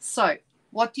 So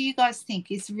what do you guys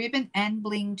think? Is ribbon and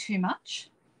bling too much?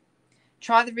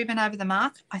 Try the ribbon over the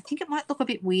mark. I think it might look a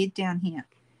bit weird down here.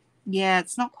 Yeah,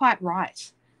 it's not quite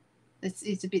right.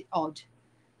 It's a bit odd.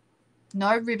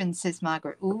 No ribbon, says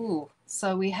Margaret. Ooh,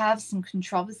 so we have some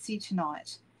controversy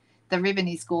tonight. The ribbon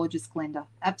is gorgeous, Glenda.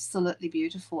 Absolutely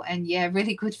beautiful. And, yeah,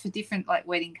 really good for different, like,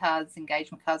 wedding cards,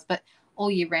 engagement cards, but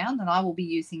all year round, and I will be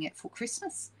using it for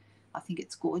Christmas. I think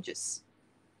it's gorgeous.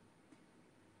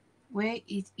 Where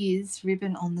it is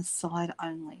ribbon on the side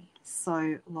only.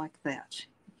 So, like that.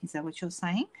 Is that what you're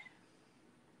saying?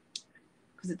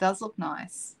 Because it does look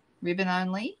nice. Ribbon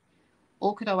only.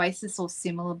 Orchid Oasis or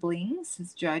similar bling,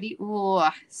 says Jody. Oh,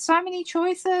 so many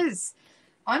choices.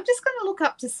 I'm just going to look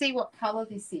up to see what colour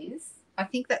this is. I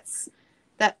think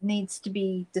that needs to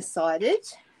be decided.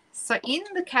 So in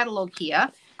the catalogue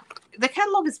here, the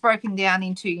catalogue is broken down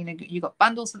into, you know, you've got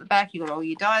bundles at the back, you've got all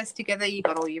your dies together, you've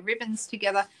got all your ribbons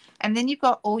together, and then you've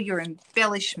got all your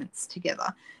embellishments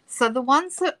together. So the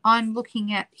ones that I'm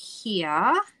looking at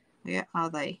here, where are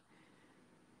they?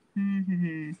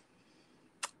 Trying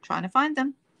to find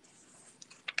them.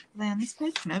 Are they on this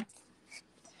page? No.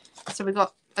 So we've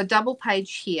got a double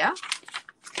page here.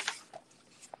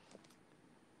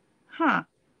 Huh.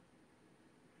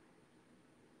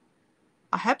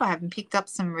 I hope I haven't picked up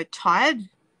some retired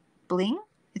bling.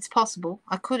 It's possible.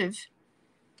 I could have.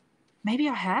 Maybe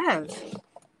I have.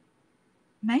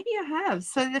 Maybe I have.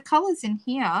 So the colours in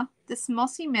here, this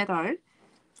Mossy Meadow,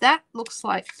 that looks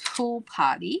like Pool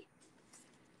Party.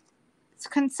 So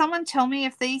can someone tell me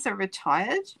if these are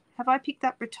retired? Have I picked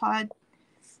up retired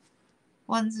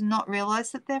ones and not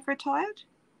realised that they've retired?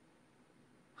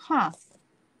 Huh.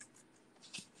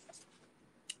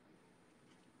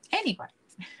 Anyway.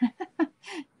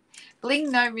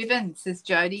 Bling, no ribbon, says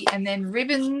Jody. And then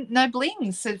ribbon, no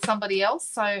bling, said somebody else.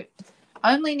 So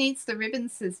only needs the ribbon,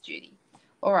 says Judy.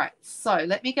 All right. So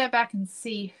let me go back and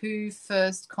see who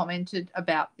first commented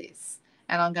about this.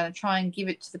 And I'm going to try and give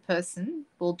it to the person.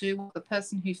 We'll do what the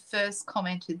person who first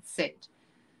commented said.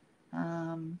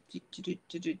 On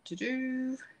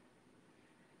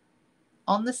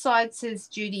the side says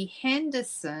Judy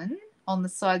Henderson. On the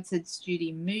side says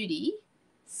Judy Moody.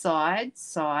 Side.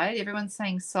 Everyone's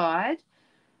saying side.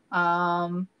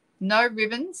 No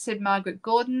ribbon, said Margaret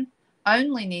Gordon.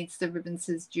 Only needs the ribbon,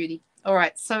 says Judy. All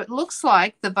right. So it looks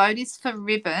like the vote is for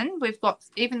ribbon. We've got,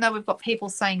 even though we've got people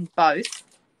saying both,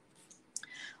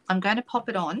 I'm going to pop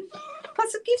it on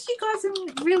because it gives you guys a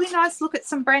really nice look at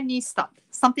some brand new stuff.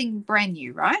 Something brand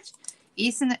new, right?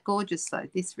 Isn't it gorgeous, though?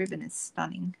 This ribbon is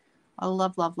stunning. I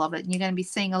love, love, love it. And you're going to be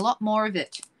seeing a lot more of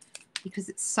it because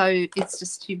it's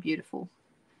just too beautiful.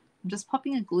 I'm just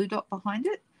popping a glue dot behind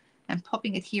it and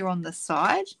popping it here on the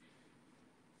side.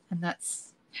 And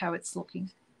that's how it's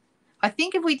looking. I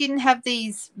think if we didn't have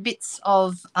these bits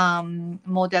of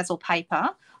More Dazzle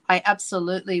paper, I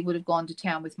absolutely would have gone to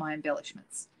town with my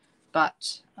embellishments.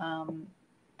 But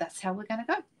that's how we're going to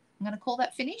go. I'm going to call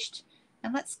that finished.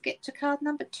 And let's get to card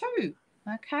number 2.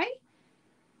 Okay.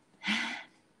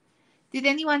 Did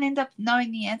anyone end up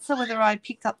knowing the answer, whether I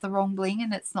picked up the wrong bling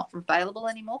and it's not available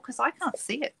anymore? Because I can't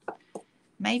see it.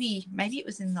 Maybe it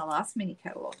was in the last mini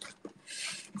catalogue.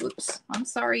 Oops, I'm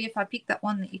sorry if I picked that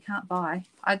one that you can't buy.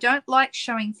 I don't like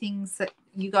showing things that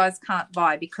you guys can't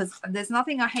buy, because there's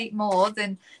nothing I hate more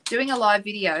than doing a live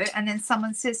video and then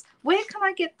someone says, where can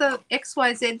I get the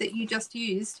XYZ that you just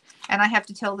used? And I have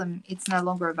to tell them it's no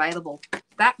longer available.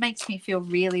 That makes me feel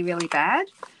really, really bad.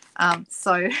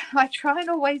 So I try and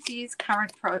always use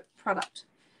current product,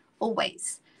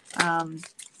 always.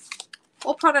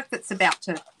 Or product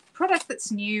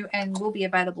that's new and will be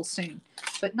available soon,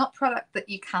 but not product that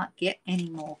you can't get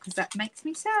anymore, because that makes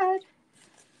me sad.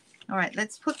 All right,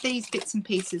 let's put these bits and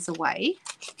pieces away.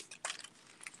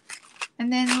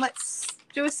 And then let's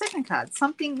do a second card.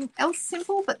 Something else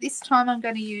simple, but this time I'm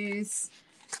going to use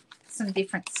some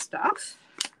different stuff.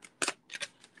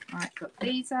 All right, got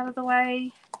these out of the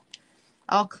way.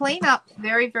 I'll clean up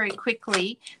very, very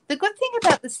quickly. The good thing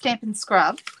about the Stampin'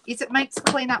 Scrub is it makes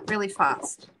cleanup really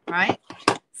fast, right?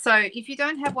 So if you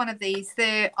don't have one of these,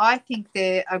 I think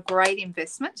they're a great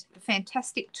investment, a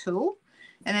fantastic tool.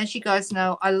 And as you guys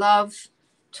know, I love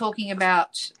talking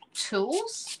about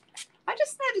tools. I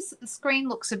just noticed that the screen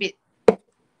looks a bit...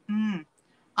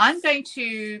 I'm going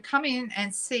to come in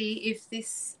and see if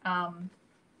this...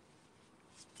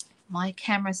 my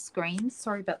camera screen...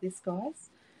 Sorry about this,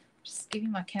 guys. Just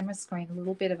giving my camera screen a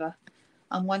little bit of a...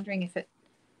 I'm wondering if it...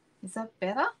 Is that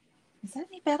better? Is that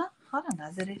any better? I don't know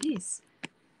that it is.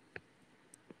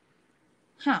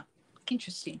 Huh.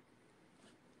 Interesting.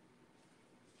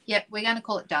 Yep, we're going to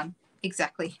call it done.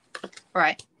 Exactly. All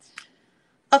right.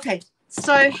 Okay,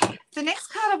 so the next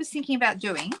card I was thinking about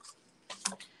doing...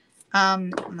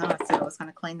 no, I said I was going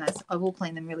to clean those. I will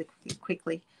clean them really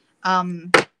quickly.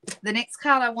 The next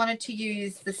card I wanted to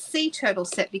use the Sea Turtle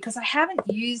set, because I haven't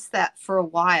used that for a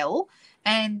while,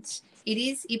 and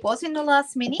it was in the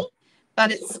last mini,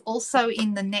 but it's also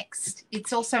in the next,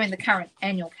 it's also in the current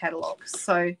annual catalogue.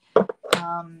 So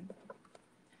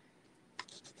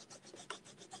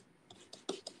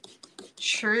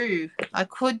true, I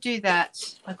could do that.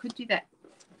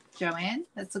 Joanne,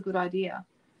 that's a good idea.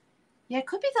 Yeah, it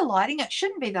could be the lighting. It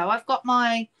shouldn't be, though. I've got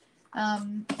my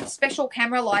special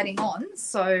camera lighting on,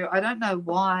 so I don't know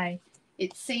why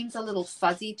it seems a little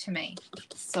fuzzy to me.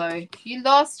 So you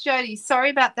lost, Jody. Sorry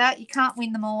about that. You can't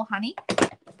win them all, honey.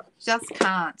 Just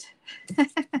can't.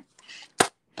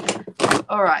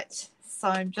 All right, so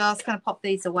I'm just going to pop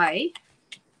these away.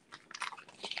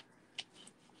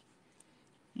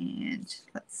 And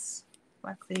let's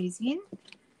whack these in.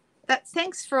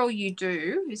 Thanks for all you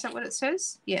do. Is that what it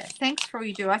says? Yeah, thanks for all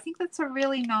you do. I think that's a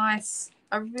really nice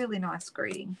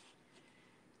greeting.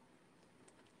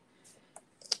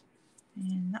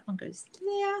 And that one goes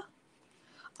there.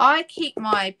 I keep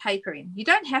my paper in. You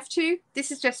don't have to.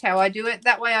 This is just how I do it.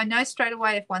 That way I know straight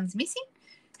away if one's missing.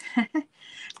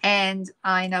 And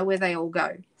I know where they all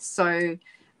go. So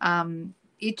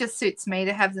it just suits me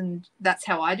to have them. That's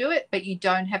how I do it. But you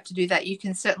don't have to do that. You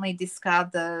can certainly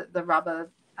discard the rubber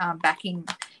backing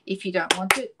if you don't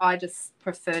want it. I just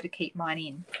prefer to keep mine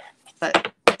in.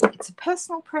 But it's a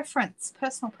personal preference.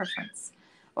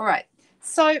 All right.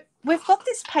 So we've got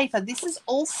this paper. This is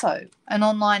also an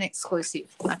online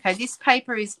exclusive. Okay, this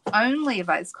paper is only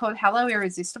available. It's called Hello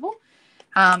Irresistible,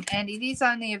 and it is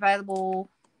only available.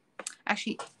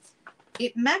 Actually,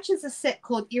 it matches a set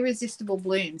called Irresistible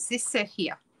Blooms. This set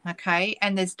here. Okay,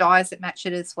 and there's dies that match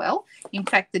it as well. In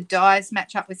fact, the dies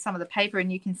match up with some of the paper,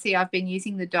 and you can see I've been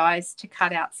using the dies to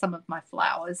cut out some of my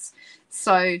flowers.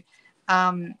 So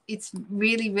it's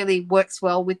really works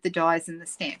well with the dies and the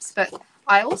stamps. But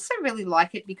I also really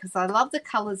like it because I love the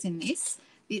colors in this.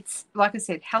 It's, like I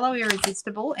said, Hello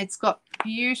Irresistible. It's got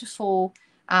beautiful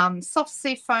soft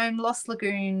sea foam, Lost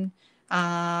Lagoon,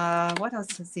 what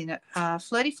else is in it?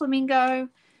 Flirty Flamingo,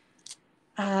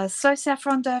 So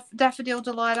Saffron, Daffodil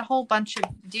Delight, a whole bunch of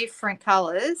different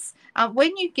colors.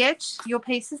 When you get your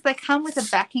pieces, they come with a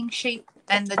backing sheet,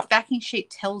 and the backing sheet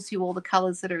tells you all the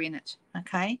colors that are in it.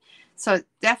 Okay, so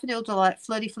Daffodil Delight,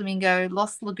 Flirty Flamingo,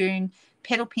 Lost Lagoon,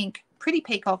 Petal Pink, Pretty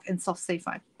Peacock, and Soft Sea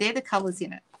Foam. They're the colors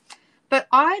in it. But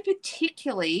I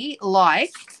particularly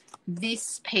like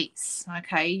this piece.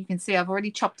 Okay, you can see I've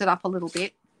already chopped it up a little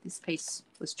bit. This piece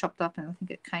was chopped up, and I think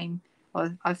it came,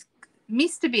 well, I've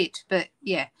missed a bit, but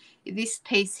yeah, this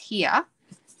piece here,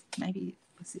 maybe it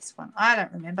was this one, I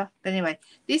don't remember, but anyway,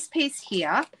 this piece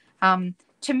here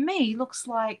to me looks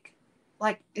like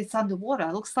it's underwater.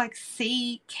 It looks like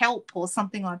sea kelp or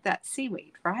something like that,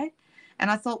 seaweed, right?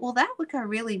 And I thought, well, that would go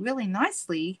really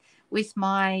nicely with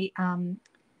my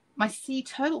my sea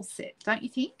turtle set, don't you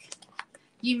think?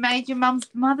 You made your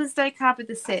Mother's Day card with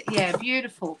the set. Yeah,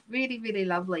 beautiful. Really, really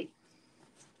lovely.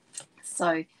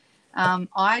 So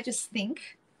I just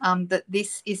think that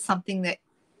this is something that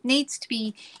needs to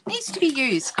be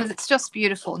used because it's just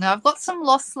beautiful. Now I've got some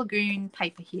Lost Lagoon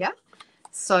paper here.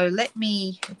 So let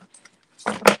me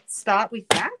start with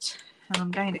that.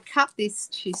 I'm going to cut this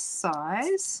to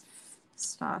size.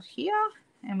 Start here,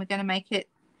 and we're going to make it,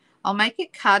 I'll make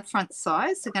it card front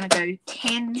size. So we're going to go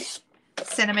 10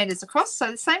 centimeters across.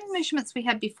 So the same measurements we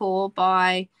had before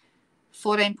by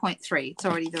 14.3. It's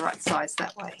already the right size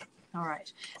that way. All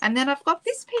right. And then I've got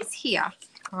this piece here.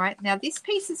 All right. Now this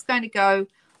piece is going to go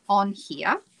on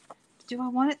here. Do I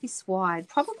want it this wide?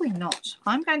 Probably not.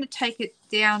 I'm going to take it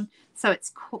down so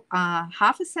it's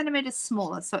half a centimeter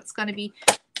smaller. So it's going to be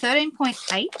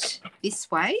 13.8 this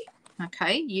way.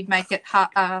 Okay. You'd make it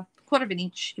a quarter of an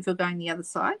inch if you're going the other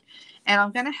side. And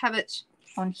I'm going to have it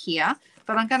on here,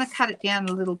 but I'm going to cut it down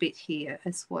a little bit here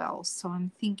as well. So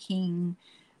I'm thinking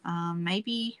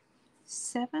maybe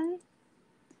 7.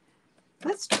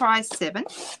 Let's try 7,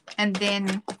 and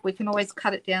then we can always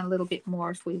cut it down a little bit more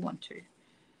if we want to.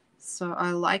 So I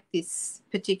like this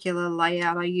particular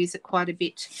layout. I use it quite a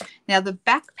bit. Now the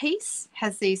back piece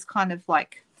has these kind of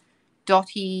like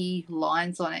dotty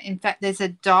lines on it. In fact, there's a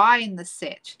die in the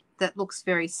set that looks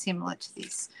very similar to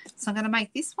this. So I'm going to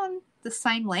make this one the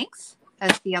same length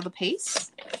as the other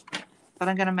piece, but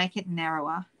I'm going to make it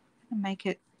narrower. And make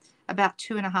it about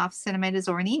 2.5 centimeters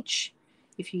or an inch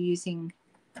if you're using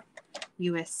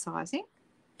US sizing.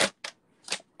 And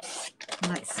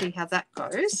let's see how that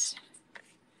goes.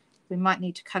 We might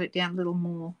need to cut it down a little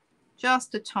more,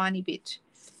 just a tiny bit.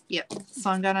 Yep. So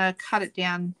I'm going to cut it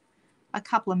down a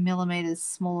couple of millimeters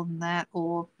smaller than that,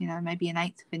 or maybe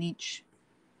 1/8 of an inch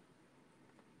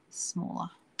smaller.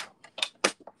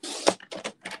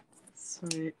 So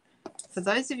for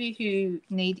those of you who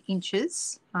need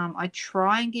inches, I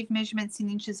try and give measurements in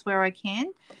inches where I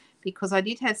can, because I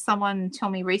did have someone tell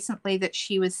me recently that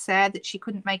she was sad that she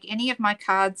couldn't make any of my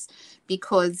cards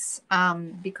because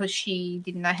she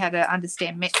didn't know how to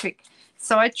understand metric.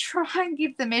 So I try and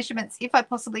give the measurements if I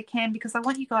possibly can, because I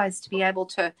want you guys to be able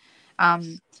to,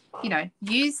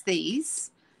 use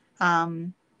these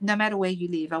no matter where you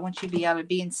live. I want you to be able to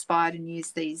be inspired and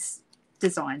use these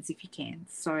designs if you can.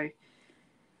 So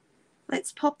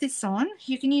let's pop this on.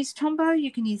 You can use Tombow,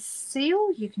 you can use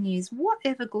Seal, you can use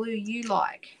whatever glue you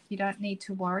like. You don't need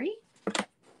to worry.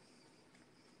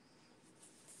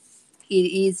 It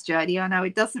is, Jody. I know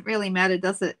it doesn't really matter,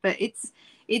 does it? But it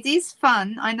is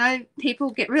fun. I know people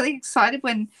get really excited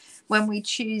when we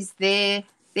choose their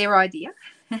idea.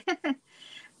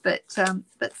 But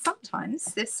sometimes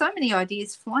there's so many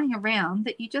ideas flying around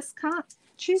that you just can't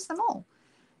choose them all.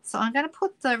 So I'm going to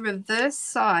put the reverse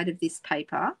side of this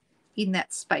paper in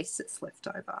that space that's left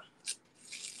over.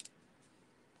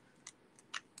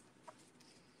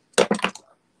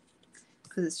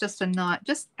 Because it's just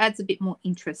just adds a bit more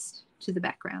interest to the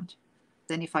background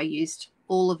than if I used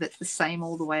all of it the same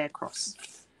all the way across.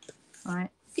 All right,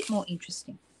 a bit more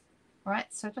interesting. All right,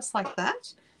 so just like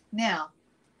that. Now,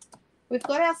 we've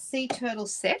got our sea turtle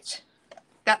set.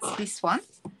 That's this one.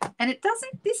 And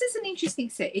this is an interesting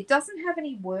set. It doesn't have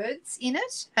any words in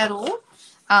it at all.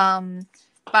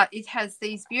 But it has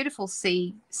these beautiful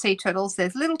sea turtles.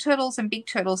 There's little turtles and big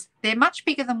turtles. They're much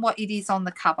bigger than what it is on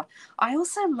the cover. I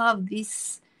also love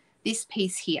this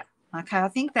piece here. Okay, I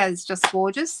think that is just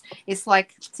gorgeous. It's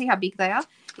like, see how big they are?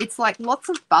 It's like lots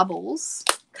of bubbles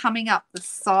coming up the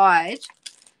side,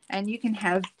 and you can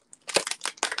have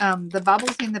the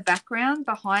bubbles in the background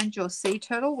behind your sea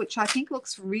turtle, which I think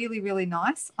looks really, really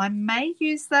nice. I may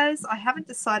use those. I haven't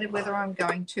decided whether I'm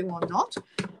going to or not.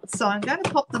 So I'm going to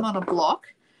pop them on a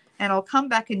block, and I'll come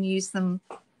back and use them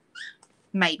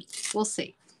maybe. We'll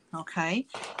see. Okay.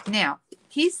 Now,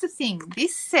 here's the thing.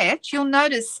 This set, you'll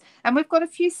notice, and we've got a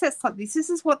few sets like this. This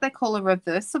is what they call a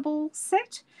reversible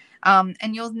set.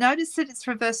 And you'll notice that it's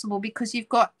reversible because you've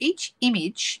got each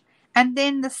image and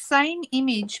then the same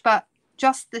image, but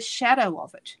just the shadow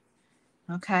of it.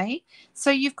 Okay.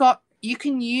 So you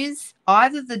can use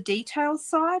either the detail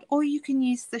side or you can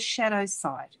use the shadow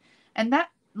side. And that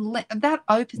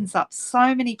opens up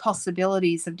so many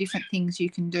possibilities of different things you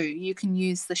can do. You can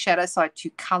use the shadow side to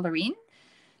color in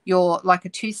like a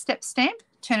 2-step stamp,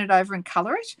 turn it over and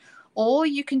color it, or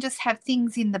you can just have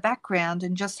things in the background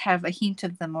and just have a hint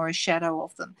of them or a shadow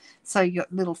of them. So you've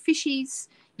got little fishies,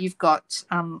 you've got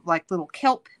like little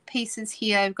kelp pieces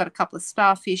here, you've got a couple of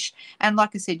starfish, and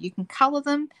like I said, you can color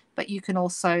them, but you can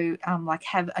also like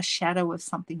have a shadow of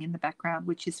something in the background,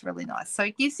 which is really nice. So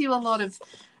it gives you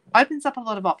opens up a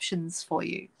lot of options for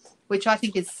you, which I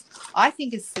think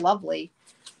is lovely.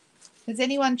 Has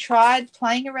anyone tried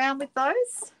playing around with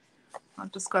those?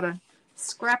 I've just got a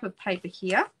scrap of paper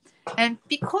here. And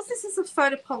because this is a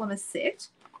photopolymer set,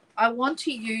 I want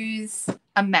to use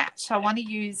a mat. I want to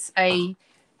use a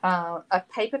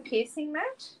paper piercing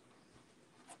mat.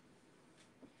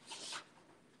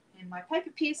 And my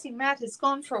paper piercing mat has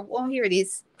gone for a while. Here it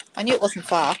is. I knew it wasn't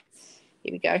far.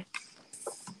 Here we go.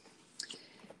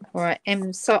 All right.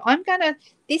 And so I'm going to,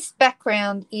 this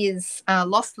background is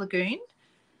Lost Lagoon.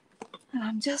 And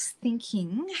I'm just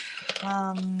thinking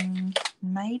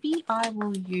maybe I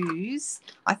will use,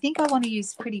 I think I want to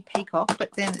use Pretty Peacock,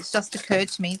 but then it's just occurred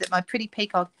to me that my Pretty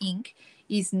Peacock ink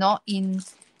is not in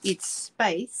its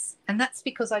space. And that's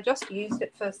because I just used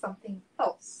it for something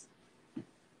else.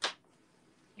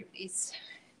 Here it is.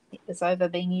 It was over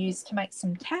being used to make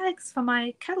some tags for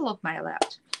my catalogue mail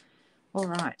out. All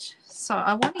right. So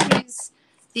I want to use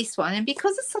this one. And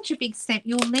because it's such a big stamp,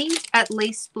 you'll need at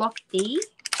least block E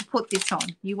to put this on.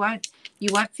 You won't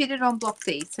fit it on block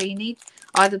D. So you need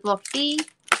either block E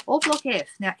or block F.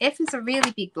 Now F is a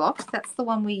really big block. That's the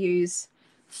one we use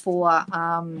for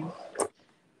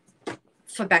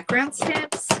background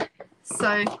stamps.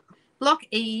 So block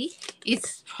E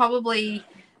is probably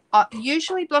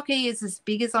usually block E is as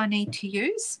big as I need to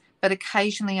use, but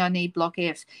occasionally I need block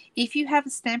F. If you have a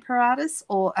Stamparatus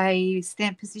or a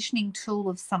stamp positioning tool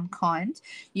of some kind,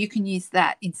 you can use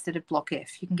that instead of block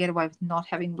F. You can get away with not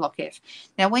having block F.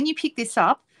 Now, when you pick this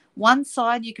up, one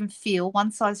side you can feel,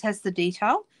 one side has the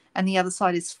detail and the other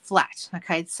side is flat.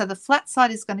 Okay, so the flat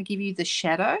side is going to give you the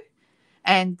shadow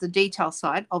and the detail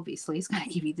side obviously is going to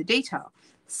give you the detail.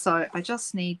 So I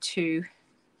just need to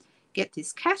get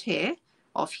this cat hair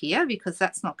off here because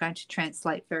that's not going to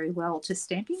translate very well to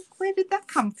stamping. Where did that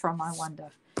come from, I wonder?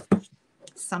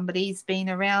 Somebody's been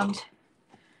around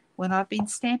when I've been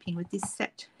stamping with this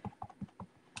set.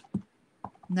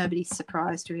 Nobody's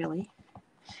surprised, really.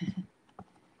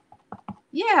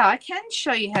 Yeah, I can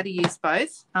show you how to use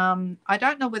both. I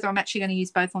don't know whether I'm actually going to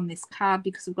use both on this card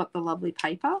because we've got the lovely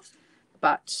paper,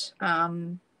 but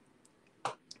I'll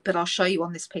show you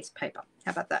on this piece of paper.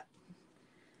 How about that?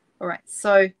 All right,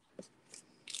 so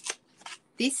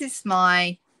this is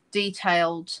my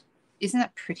detailed, isn't it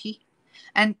pretty?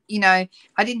 And, you know,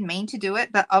 I didn't mean to do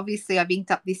it, but obviously I've inked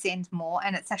up this end more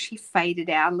and it's actually faded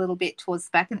out a little bit towards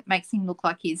the back and it makes him look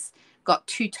like he's got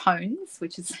two tones,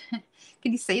 which is,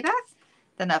 can you see that?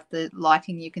 Don't know if the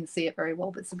lighting you can see it very well,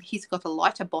 but he's got a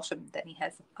lighter bottom than he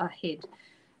has a head.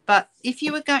 But if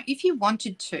you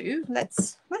wanted to,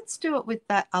 let's do it with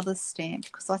that other stamp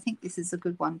because I think this is a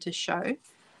good one to show.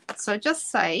 So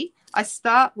just say I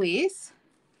start with,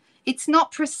 it's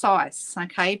not precise,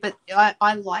 okay, but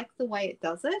I like the way it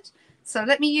does it. So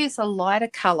let me use a lighter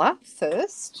colour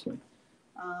first,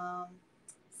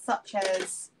 such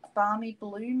as Balmy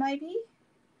Blue maybe,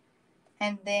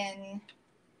 and then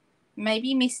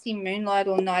maybe Misty Moonlight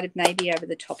or Night of Navy over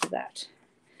the top of that.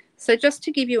 So just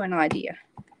to give you an idea.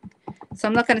 So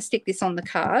I'm not going to stick this on the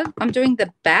card. I'm doing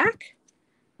the back.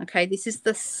 Okay, this is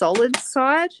the solid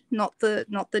side, not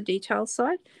the detail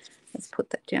side. Let's put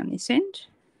that down this end.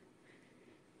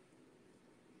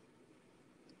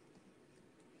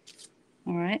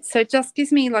 All right, so it just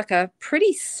gives me like a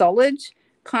pretty solid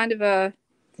kind of a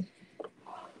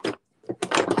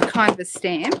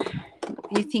stamp.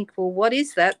 You think, well, what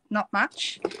is that? Not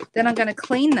much. Then I'm going to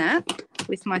clean that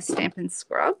with my Stampin'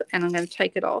 Scrub and I'm going to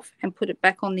take it off and put it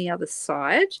back on the other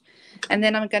side. And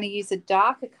then I'm going to use a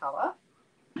darker colour.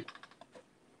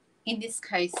 In this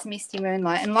case, Misty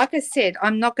Moonlight. And like I said,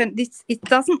 I'm not going to, it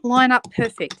doesn't line up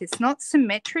perfect. It's not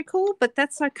symmetrical, but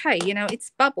that's okay. You know,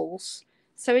 it's bubbles.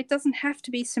 So it doesn't have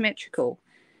to be symmetrical.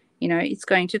 You know, it's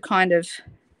going to kind of,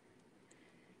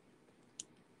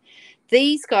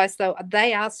 these guys though,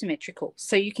 they are symmetrical.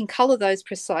 So you can colour those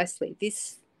precisely.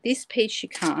 This piece you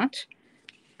can't.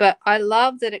 But I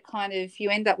love that it kind of, you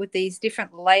end up with these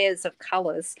different layers of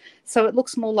colours. So it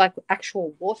looks more like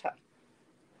actual water.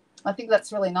 I think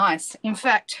that's really nice. In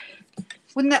fact,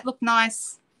 wouldn't that look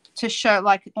nice to show,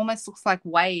 like it almost looks like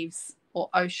waves or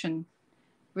ocean.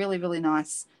 Really, really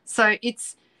nice. So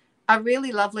it's a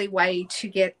really lovely way to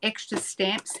get extra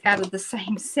stamps out of the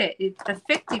same set. It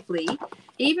effectively,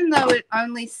 even though it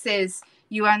only says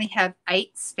you only have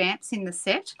 8 stamps in the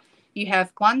set, you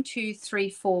have 1, 2, 3,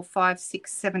 4, 5,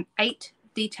 6, 7, 8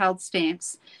 detailed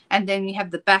stamps, and then you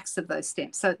have the backs of those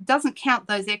stamps. So it doesn't count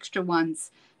those extra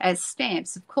ones as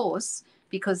stamps, of course,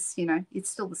 because, you know, it's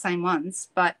still the same ones,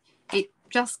 but it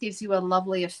just gives you a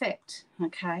lovely effect,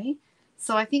 okay?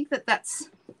 So I think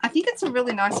it's a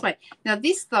really nice way. Now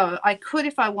this, though, I could,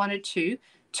 if I wanted to,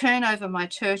 turn over my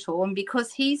turtle, and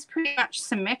because he's pretty much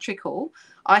symmetrical,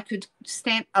 I could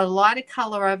stamp a lighter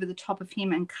color over the top of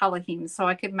him and color him. So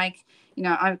I could make, you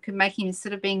know, I could make him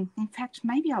instead of being, in fact,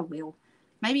 maybe I will.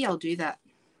 Maybe I'll do that.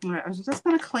 All right, I'm just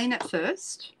going to clean it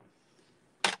first.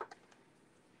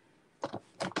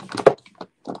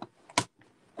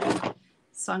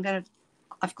 So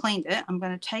I've cleaned it. I'm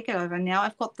going to take it over. Now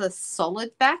I've got the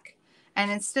solid back. And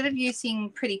instead of using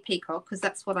Pretty Peacock, because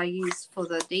that's what I use for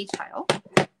the detail,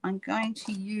 I'm going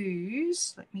to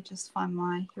use, let me just find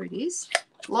my, here it is,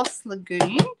 Lost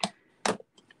Lagoon.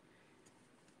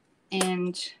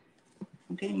 And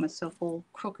I'm getting myself all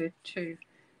crooked too.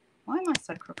 Why am I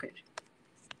so crooked?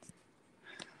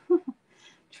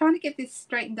 Trying to get this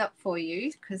straightened up for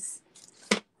you, because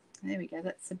there we go,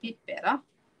 that's a bit better.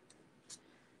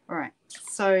 All right,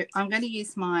 so I'm going to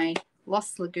use my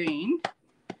Lost Lagoon.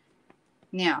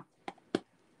 Now,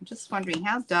 I'm just wondering,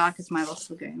 how dark is my Lost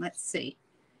Lagoon? Let's see.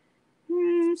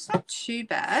 It's not too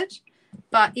bad,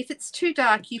 but if it's too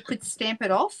dark, you could stamp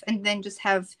it off and then just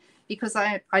have, because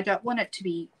I don't want it to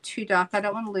be too dark. I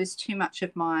don't want to lose too much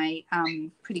of my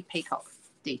Pretty Peacock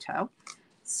detail.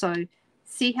 So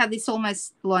see how this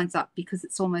almost lines up because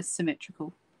it's almost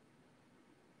symmetrical.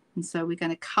 And so we're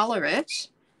going to color it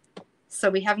so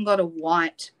we haven't got a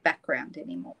white background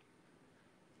anymore.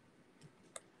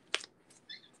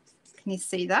 Can you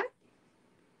see that?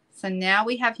 So now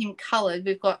we have him colored.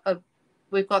 We've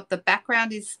got the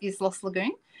background is Lost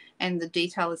Lagoon and the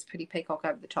detail is Pretty Peacock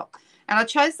over the top. And I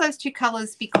chose those two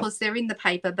colors because they're in the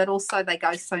paper, but also they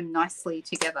go so nicely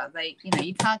together. They, you know,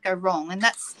 you can't go wrong. And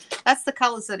that's the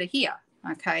colors that are here.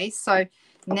 Okay. So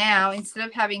now instead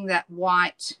of having that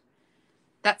white,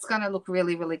 that's going to look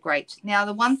really, really great. Now,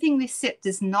 the one thing this set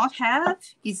does not have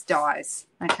is dies.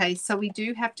 Okay. So we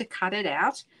do have to cut it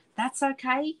out. That's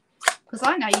okay. Because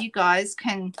I know you guys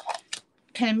can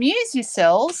amuse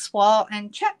yourselves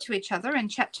and chat to each other and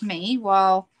chat to me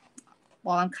while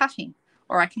I'm cutting.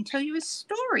 Or I can tell you a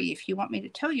story if you want me to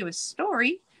tell you a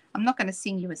story. I'm not going to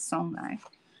sing you a song though.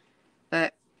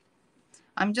 But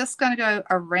I'm just going to go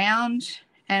around,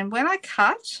 and when I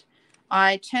cut,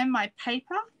 I turn my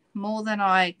paper more than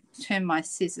I turn my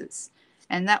scissors.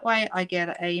 And that way I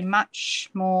get a much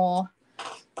more,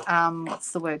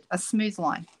 what's the word? A smooth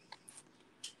line.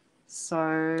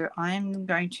 So I'm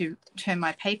going to turn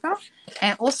my paper,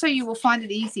 and also you will find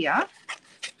it easier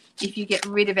if you get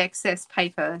rid of excess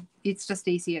paper. It's just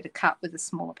easier to cut with a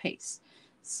smaller piece.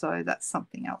 So that's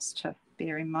something else to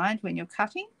bear in mind when you're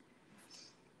cutting.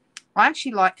 I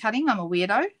actually like cutting. I'm a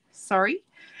weirdo. Sorry.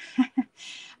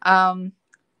 Any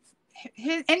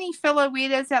fellow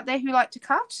weirdos out there who like to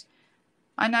cut?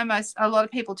 I know a lot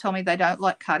of people tell me they don't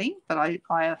like cutting, but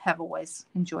I have always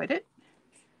enjoyed it.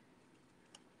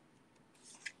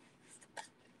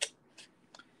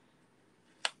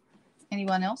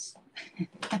 Anyone else?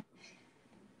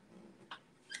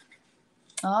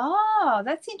 Oh,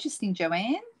 that's interesting,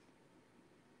 Joanne.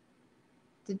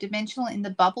 The dimensional in the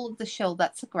bubble of the shell.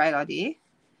 That's a great idea.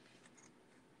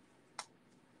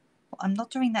 Well, I'm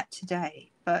not doing that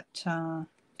today, but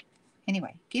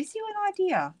anyway, gives you an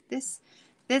idea.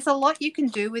 There's a lot you can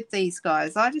do with these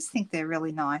guys. I just think they're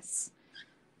really nice.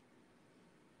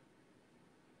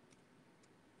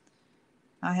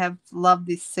 I have loved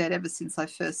this set ever since I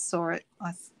first saw it.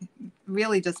 I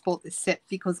really just bought this set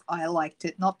because I liked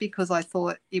it, not because I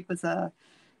thought it was a...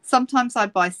 Sometimes I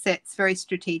buy sets very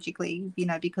strategically, you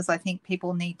know, because I think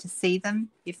people need to see them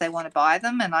if they want to buy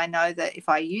them. And I know that if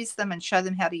I use them and show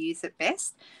them how to use it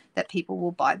best, that people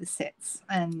will buy the sets.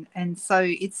 And so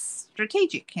it's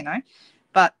strategic, you know.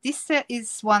 But this set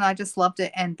is one I just loved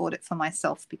it and bought it for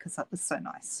myself because it was so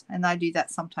nice. And I do that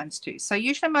sometimes too. So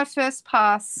usually my first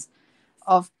pass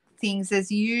of things,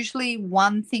 there's usually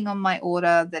one thing on my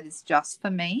order that is just for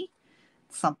me,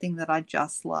 something that I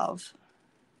just love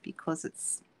because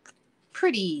it's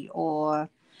pretty, or,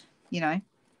 you know,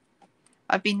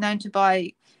 I've been known to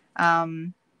buy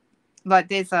like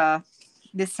there's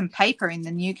some paper in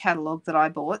the new catalog that I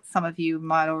bought. Some of you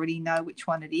might already know which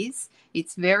one it is.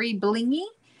 It's very blingy,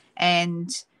 and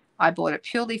I bought it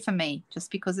purely for me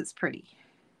just because it's pretty.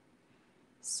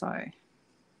 So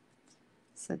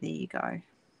there you go.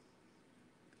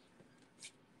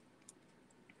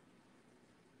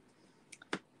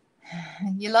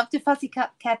 You love to fussy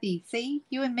cut, Kathy. See,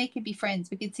 you and me could be friends.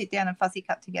 We could sit down and fussy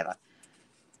cut together.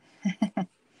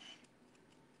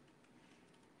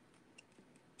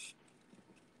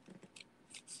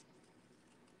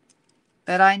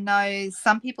 But I know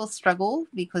some people struggle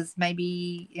because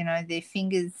maybe, you know, their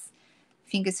fingers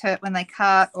hurt when they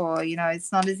cut, or, you know,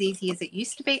 it's not as easy as it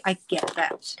used to be. I get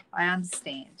that. I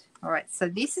understand. All right, so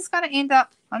this is going to end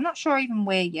up, I'm not sure even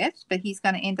where yet, but he's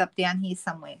going to end up down here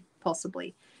somewhere,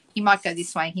 possibly. He might go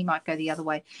this way, he might go the other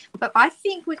way. But I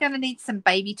think we're going to need some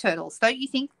baby turtles. Don't you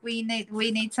think we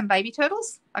need some baby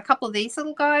turtles? A couple of these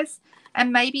little guys,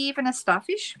 and maybe even a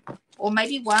starfish, or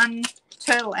maybe one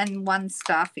turtle and one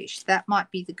starfish. That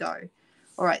might be the go.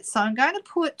 All right, so I'm going to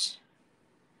put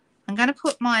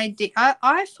my,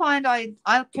 I find I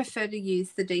prefer to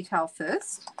use the detail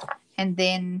first, and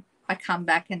then I come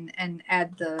back and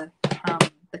add the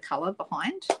color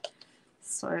behind.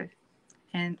 So,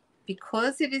 and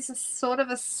because it is a sort of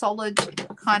a solid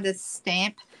kind of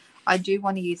stamp, I do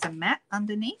want to use a matte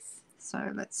underneath.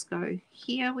 So let's go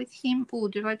here with him. Oh,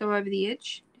 did I go over the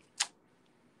edge?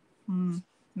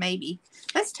 Maybe.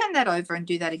 Let's turn that over and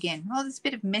do that again. Oh, there's a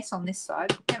bit of mess on this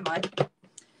side. Never mind.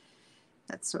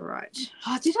 That's all right.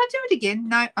 Oh, did I do it again?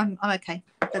 No, I'm okay.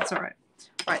 That's all right.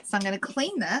 All right, so I'm going to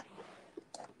clean that.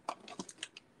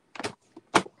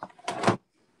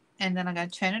 And then I'm going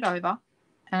to turn it over.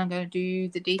 And I'm going to do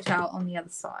the detail on the other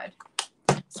side.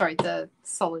 Sorry, the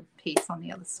solid piece on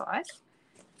the other side.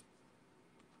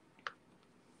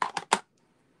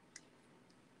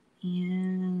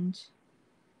 And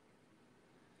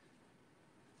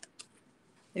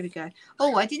there we go.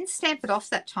 Oh, I didn't stamp it off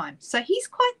that time. So he's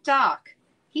quite dark.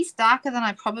 He's darker than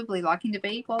I probably like him to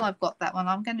be. While I've got that one,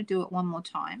 I'm going to do it one more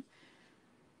time.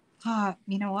 Ah,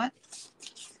 you know what?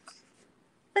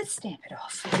 Let's stamp it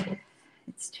off.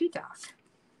 It's too dark.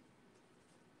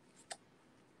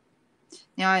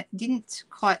 Now, I didn't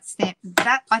quite stamp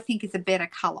that. I think is a better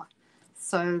color.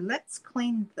 So let's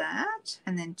clean that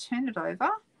and then turn it over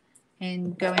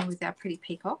and go in with our pretty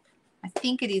peacock. I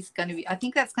think it is going to be, I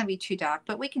think that's going to be too dark,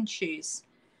 but we can choose.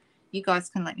 You guys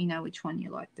can let me know which one you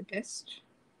like the best.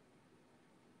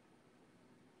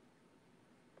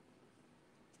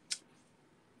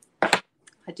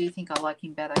 I do think I like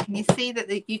him better. Can you see that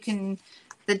the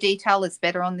detail is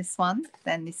better on this one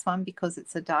than this one because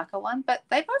it's a darker one, but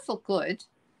they both look good.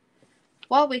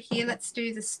 While we're here, let's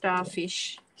do the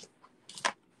starfish.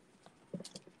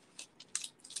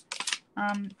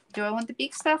 Do I want the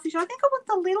big starfish? I think I want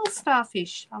the little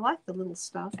starfish. I like the little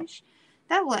starfish.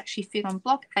 That will actually fit on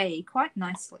block A quite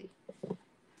nicely.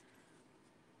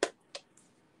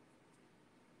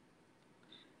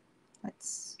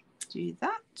 Let's do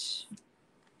that.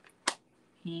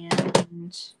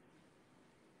 And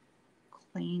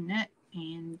clean it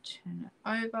and turn it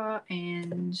over,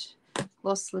 and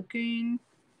Lost Lagoon,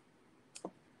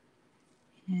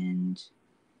 and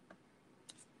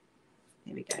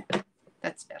there we go.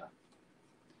 That's better.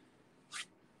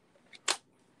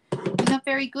 You're not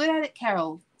very good at it,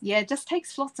 Carol. Yeah, it just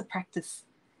takes lots of practice.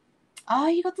 Oh,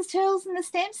 you got the turtles in the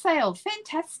stamp sale.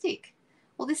 Fantastic.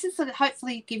 Well, this is to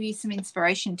hopefully give you some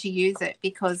inspiration to use it,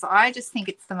 because I just think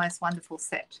it's the most wonderful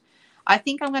set. I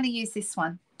think I'm going to use this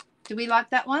one. Do we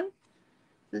like that one?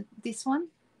 This one?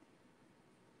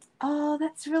 Oh,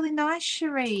 that's really nice,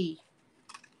 Cherie.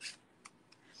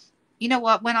 You know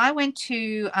what? When I went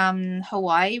to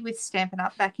Hawaii with Stampin'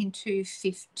 Up back in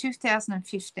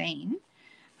 2015,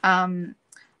 and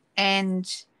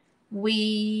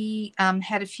we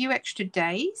had a few extra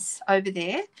days over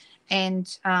there,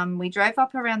 and we drove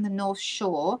up around the North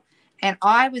Shore, and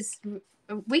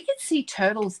we could see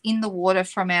turtles in the water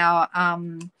from our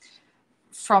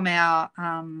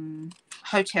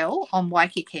hotel on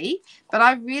Waikiki, but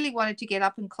I really wanted to get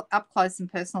up close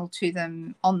and personal to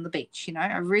them on the beach. You know,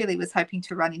 I really was hoping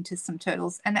to run into some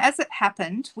turtles, and as it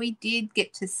happened, we did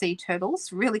get to see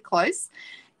turtles really close.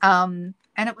 And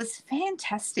it was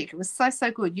fantastic. It was so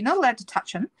good. You're not allowed to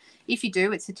touch them. If you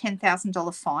do, it's a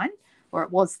 $10,000 fine, or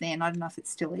it was then. I don't know if it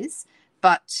still is,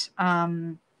 but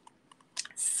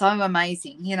so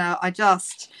amazing. You know, we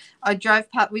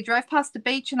drove past the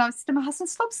beach, and I was to my husband,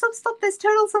 stop, there's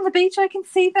turtles on the beach, I can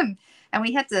see them. And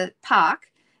we had to park,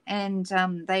 and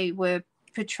they were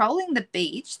patrolling the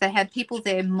beach. They had people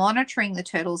there monitoring the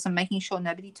turtles and making sure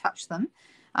nobody touched them,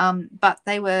 but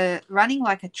they were running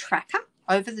like a tracker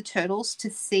over the turtles to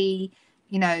see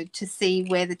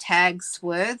where the tags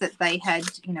were that they had,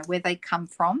 where they come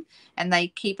from, and they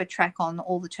keep a track on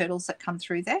all the turtles that come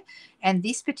through there. And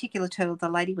this particular turtle, the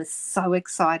lady was so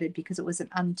excited because it was an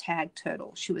untagged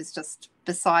turtle. She was just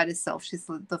beside herself. She's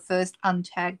the first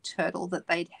untagged turtle that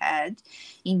they'd had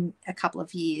in a couple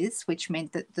of years, which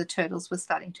meant that the turtles were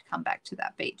starting to come back to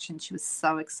that beach, and she was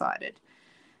so excited.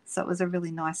 So it was a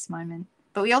really nice moment.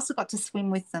 But we also got to swim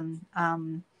with them.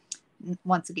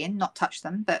 Once again, not touch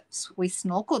them, but we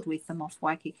snorkeled with them off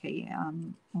Waikiki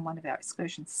on one of our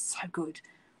excursions. So good.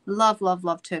 Love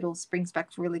turtles. Brings back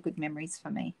really good memories for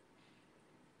me.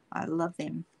 I love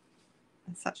them.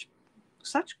 They're such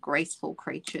Such graceful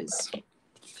creatures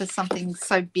for something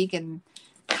so big and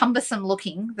cumbersome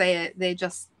looking. They're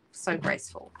just so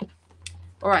graceful.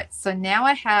 All right, so now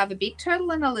I have a big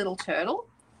turtle and a little turtle.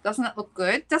 Doesn't it look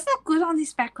good? Doesn't it look good on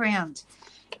this background?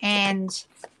 And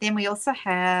then we also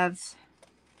have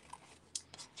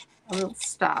a little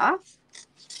star.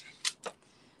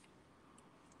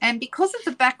 And because of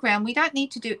the background, we don't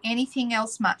need to do anything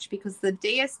else much because the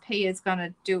DSP is going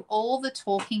to do all the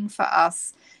talking for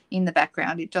us in the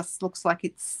background. It just looks like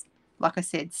it's, like I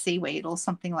said, seaweed or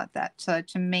something like that. So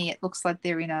to me, it looks like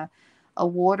they're in a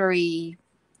watery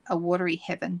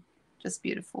heaven. Just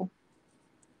beautiful.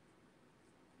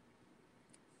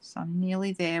 So I'm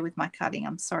nearly there with my cutting.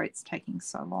 I'm sorry it's taking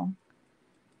so long.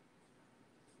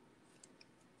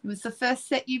 It was the first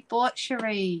set you bought,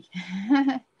 Cherie.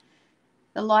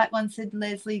 The light one, said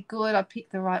Leslie. Good, I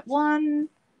picked the right one.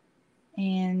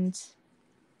 And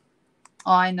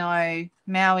I know,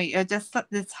 Maui,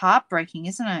 it's heartbreaking,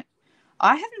 isn't it?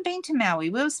 I haven't been to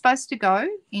Maui. We were supposed to go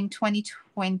in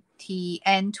 2020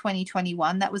 and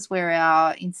 2021. That was where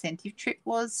our incentive trip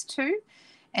was to.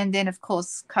 And then, of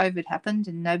course, COVID happened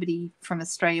and nobody from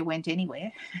Australia went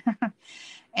anywhere.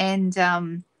 And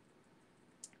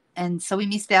so we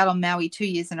missed out on Maui 2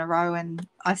 years in a row, and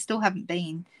I still haven't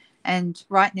been. And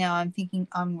right now I'm thinking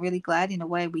I'm really glad in a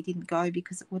way we didn't go,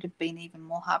 because it would have been even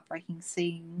more heartbreaking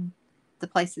seeing the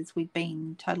places we'd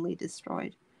been totally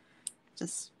destroyed.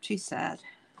 Just too sad.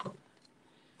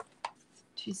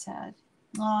 Too sad.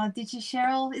 Oh, did you,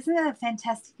 Cheryl? Isn't that a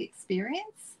fantastic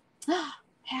experience?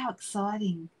 How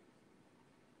exciting.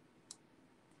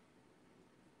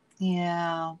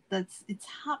 Yeah, it's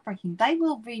heartbreaking. They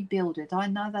will rebuild it. I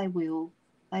know they will.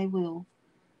 They will.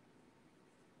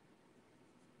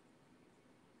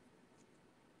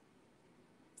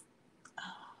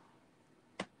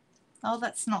 Oh,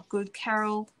 that's not good,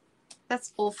 Carol.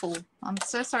 That's awful. I'm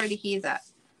so sorry to hear that.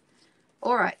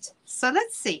 All right, so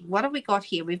let's see. What have we got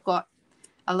here? We've got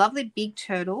a lovely big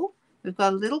turtle. We've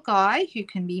got a little guy who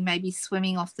can be maybe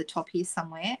swimming off the top here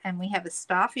somewhere. And we have a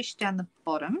starfish down the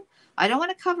bottom. I don't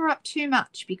want to cover up too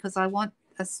much because I want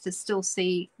us to still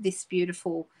see this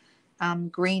beautiful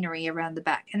greenery around the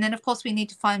back. And then, of course, we need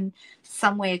to find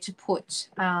somewhere to put,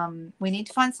 a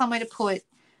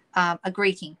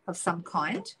greeting of some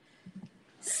kind.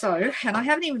 So, and I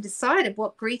haven't even decided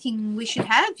what greeting we should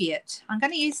have yet. I'm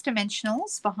going to use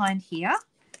dimensionals behind here.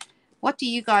 What do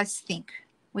you guys think?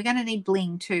 We're going to need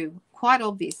bling too. Quite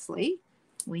obviously,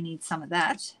 we need some of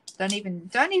that. Don't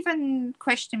even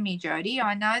question me, Jody.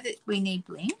 I know that we need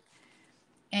bling.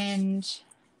 And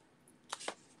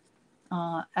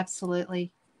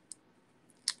absolutely.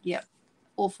 Yep.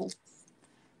 Awful.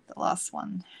 The last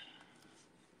one.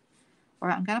 All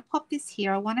right, I'm going to pop this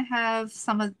here. I want to have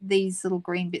some of these little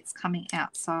green bits coming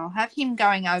out. So I'll have him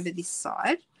going over this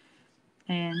side.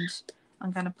 And I'm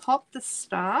going to pop the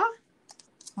star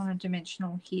on a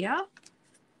dimensional here.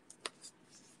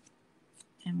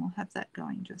 And we'll have that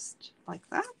going just like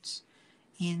that.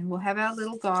 And we'll have our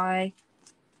little guy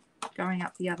going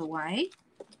up the other way.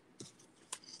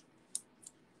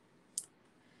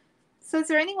 So is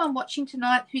there anyone watching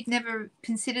tonight who'd never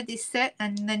considered this set,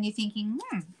 and then you're thinking,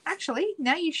 actually,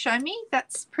 now you've shown me,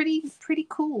 that's pretty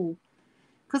cool.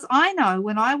 Because I know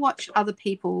when I watch other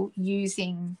people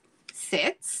using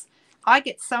sets, I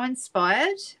get so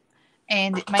inspired,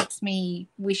 and it makes me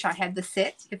wish I had the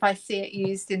set if I see it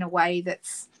used in a way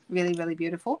that's really, really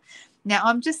beautiful. Now,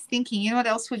 I'm just thinking, you know what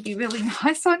else would be really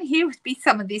nice on here would be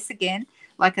some of this again,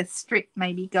 like a strip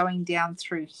maybe going down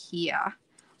through here.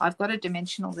 I've got a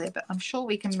dimensional there, but I'm sure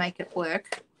we can make it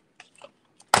work.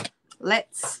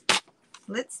 Let's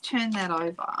turn that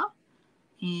over,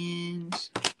 and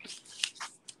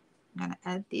I'm going to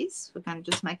add this. We're going to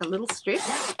just make a little strip.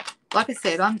 Like I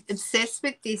said, I'm obsessed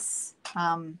with this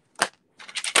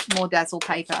more dazzle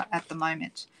paper at the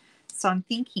moment. So I'm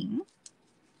thinking,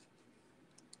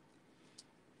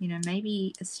 you know,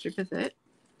 maybe a strip of it.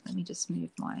 Let me just move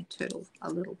my turtle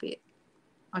a little bit.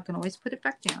 I can always put it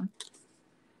back down.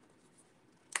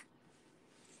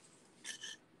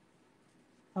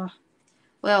 Oh,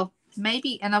 well,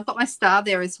 maybe, and I've got my star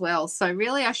there as well. So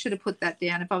really I should have put that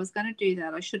down. If I was going to do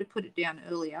that, I should have put it down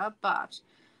earlier, but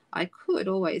I could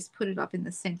always put it up in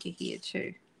the center here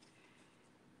too.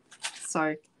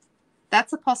 So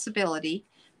that's a possibility,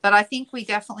 but I think we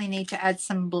definitely need to add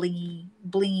some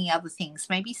blingy other things.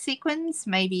 Maybe sequins,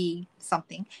 maybe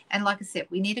something. And like I said,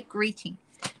 we need a greeting.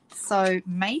 So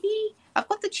maybe, I've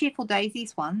got the Cheerful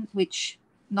Daisies one, which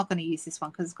I'm not going to use this one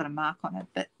because it's got a mark on it,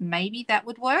 but maybe that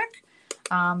would work.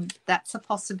 That's a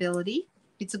possibility.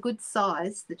 It's a good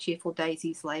size, the Cheerful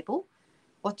Daisies label.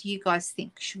 What do you guys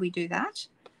think? Should we do that?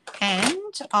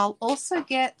 And I'll also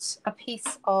get a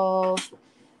piece of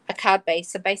a card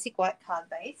base, a basic white card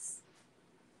base.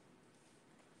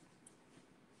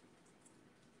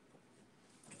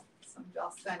 So I'm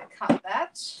just going to cut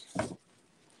that.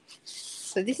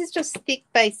 So this is just thick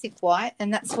basic white,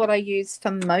 and that's what I use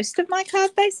for most of my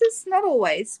card bases. Not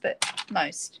always, but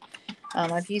most.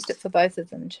 I've used it for both of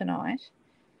them tonight.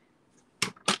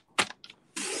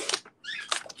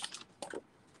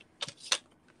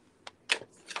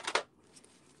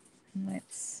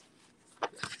 Let's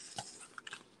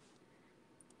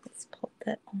pop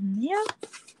that on there.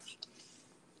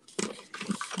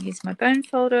 Use my bone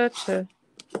folder to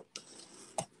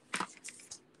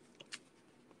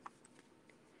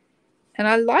and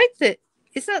I like that.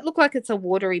 Doesn't it look like it's a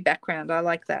watery background? I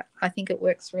like that. I think it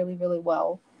works really, really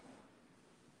well.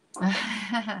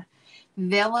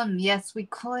 Vellum. Yes, we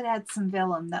could add some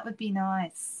vellum. That would be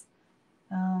nice.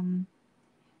 You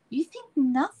think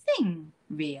nothing,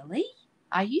 really?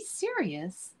 Are you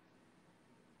serious?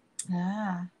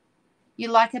 You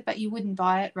like it, but you wouldn't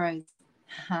buy it, Rose.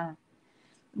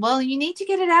 Well, you need to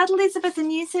get it out, Elizabeth,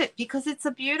 and use it because it's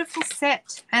a beautiful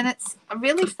set and it's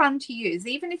really fun to use.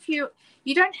 Even if you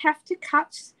don't have to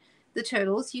cut the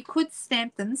turtles, you could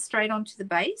stamp them straight onto the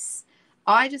base.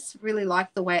 I just really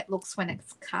like the way it looks when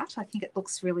it's cut. I think it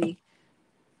looks really,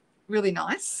 really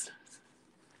nice.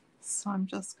 So I'm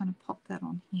just going to pop that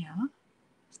on here.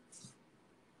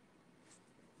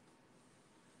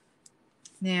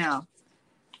 Now,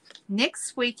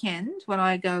 next weekend when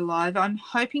I go live, I'm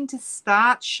hoping to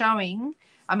start showing,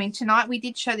 I mean, tonight we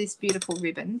did show this beautiful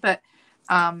ribbon, but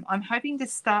I'm hoping to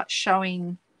start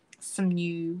showing some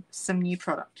new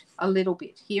product a little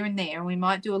bit here and there. And we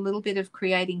might do a little bit of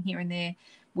creating here and there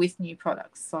with new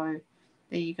products. So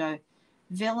there you go.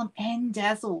 Vellum and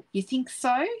Dazzle. You think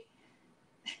so?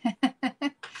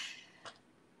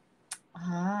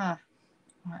 I'm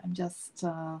just,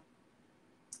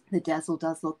 the Dazzle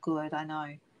does look good, I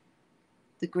know.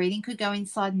 The greeting could go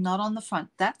inside, not on the front.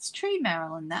 That's true,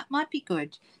 Marilyn. That might be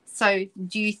good. So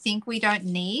do you think we don't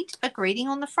need a greeting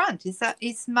on the front?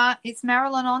 Is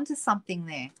Marilyn onto something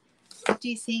there? What do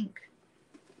you think?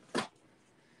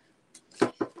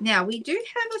 Now, we do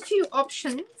have a few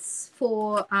options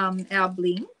for our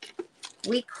bling.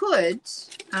 We could,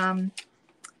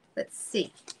 let's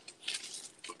see.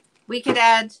 We could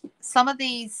add some of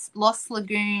these Lost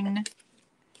Lagoon,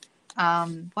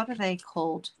 what are they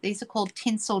called? These are called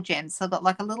tinsel gems. So I've got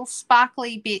like a little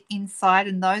sparkly bit inside,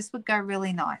 and those would go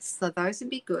really nice. So those would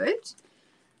be good.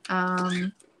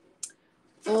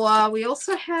 Or we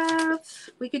also have,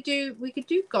 we could do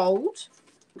gold.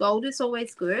 Gold is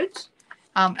always good.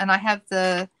 And I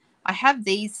have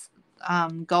these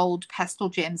gold pastel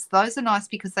gems. Those are nice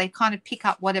because they kind of pick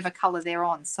up whatever color they're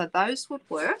on. So those would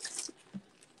work.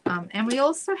 And we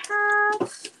also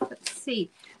have, let's see,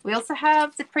 we also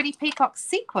have the Pretty Peacock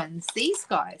sequins. These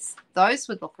guys, those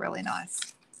would look really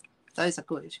nice. Those are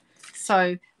good.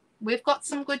 So we've got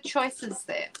some good choices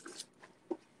there.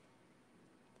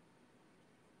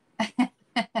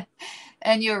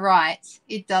 And you're right,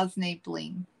 it does need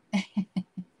bling.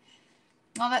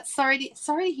 Oh, that's sorry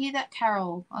to hear that,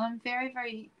 Carol. I'm very,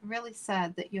 very, really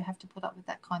sad that you have to put up with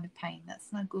that kind of pain.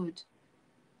 That's no good.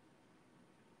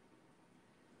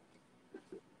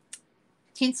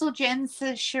 Tinsel gems,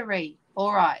 says Cherie.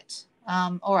 All right.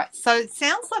 All right. So it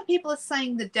sounds like people are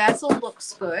saying the Dazzle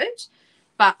looks good,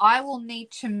 but I will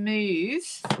need to move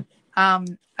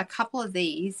a couple of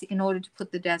these in order to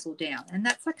put the Dazzle down. And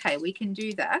that's okay. We can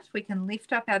do that. We can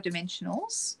lift up our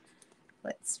dimensionals.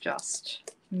 Let's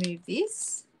just move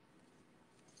this.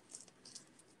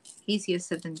 Easier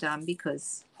said than done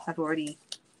because I've already,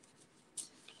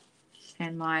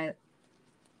 and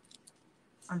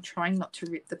I'm trying not to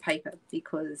rip the paper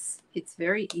because it's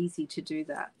very easy to do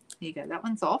that. There you go. That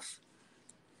one's off.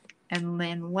 And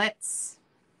then let's,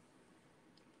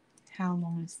 how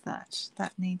long is that?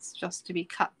 That needs just to be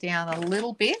cut down a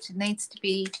little bit. It needs to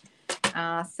be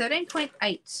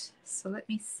 13.8. So let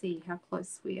me see how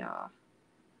close we are.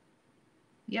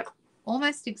 Yep,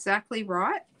 almost exactly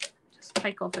right. Just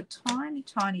take off a tiny,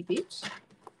 tiny bit.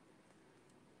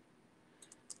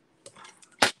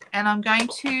 And I'm going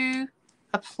to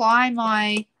apply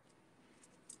my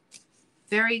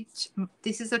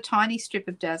this is a tiny strip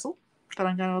of Dazzle, but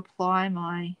I'm going to apply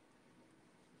my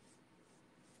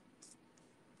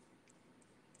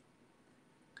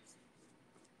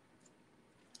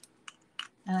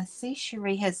and I see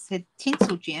Cherie has said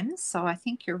tinsel gems, so I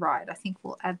think you're right. I think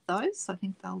we'll add those. I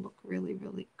think they'll look really,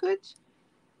 really good.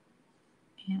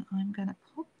 And I'm going to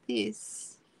pop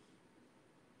this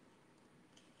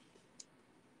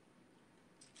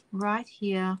right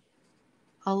here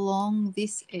along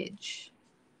this edge.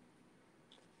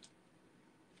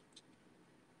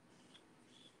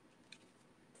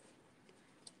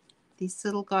 This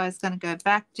little guy is going to go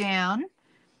back down,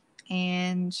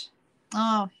 and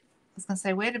oh, I was going to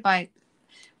say, where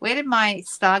did my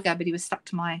star go? But he was stuck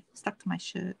to my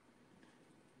shirt.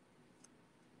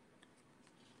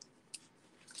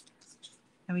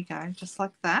 There we go, just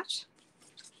like that.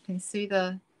 Can you see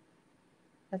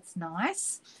that's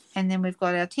nice. And then we've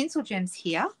got our tinsel gems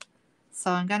here.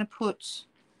 So I'm going to put,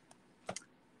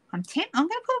 I'm going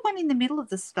to put one in the middle of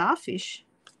the starfish.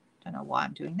 Don't know why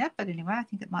I'm doing that, but anyway, I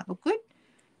think it might look good.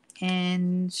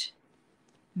 And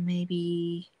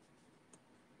maybe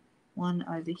one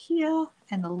over here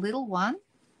and a little one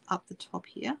up the top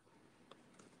here.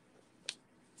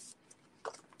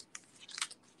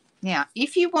 Now,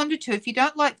 if you wanted to, if you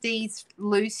don't like these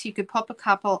loose, you could pop a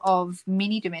couple of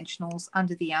mini dimensionals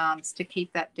under the arms to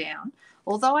keep that down.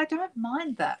 Although I don't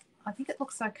mind that. I think it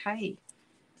looks okay.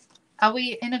 Are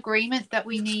we in agreement that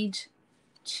we need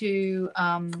to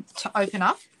open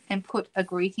up and put a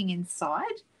greeting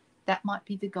inside? That might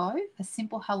be the go. A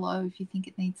simple hello if you think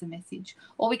it needs a message.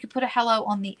 Or we could put a hello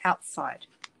on the outside.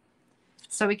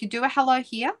 So we could do a hello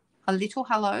here, a little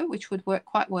hello, which would work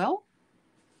quite well.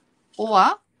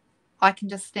 Or I can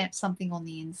just stamp something on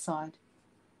the inside.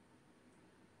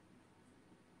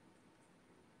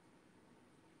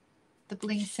 The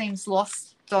bling seems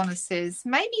lost, Donna says.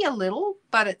 Maybe a little,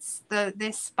 but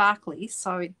they're sparkly,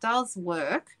 so it does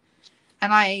work.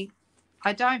 And I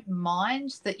don't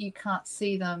mind that you can't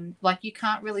see them. Like, you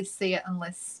can't really see it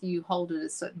unless you hold it a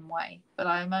certain way. But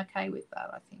I'm okay with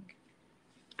that, I think.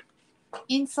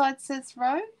 Inside, says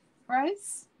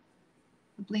Rose.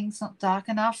 The bling's not dark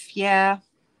enough. Yeah.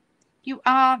 You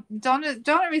are. Donna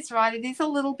is right. It is a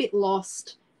little bit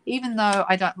lost. Even though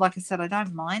I don't, like I said, I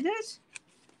don't mind it.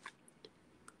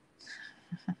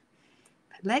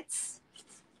 Let's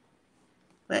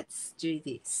do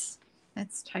this.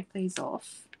 Let's take these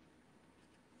off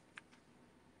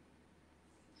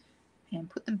and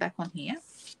put them back on here.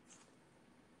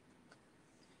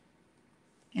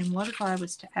 And what if I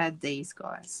was to add these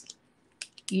guys?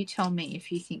 You tell me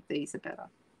if you think these are better.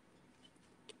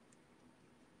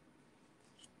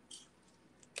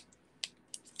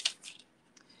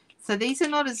 So these are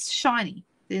not as shiny.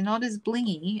 They're not as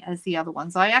blingy as the other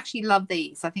ones. I actually love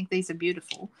these. I think these are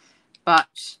beautiful,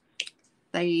 but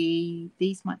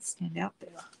these might stand out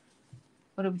better.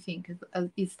 What do we think?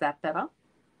 Is that better?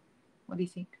 What do you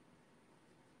think?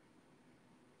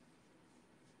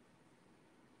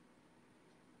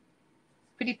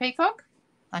 Pretty peacock?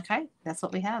 Okay, that's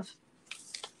what we have.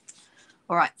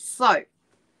 All right, so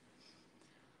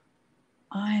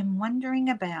I'm wondering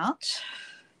about,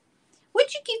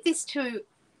 would you give this to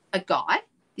a guy,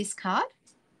 this card?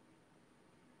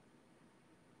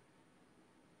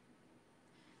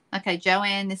 Okay,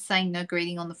 Joanne is saying no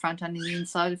greeting on the front and the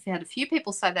inside. We've had a few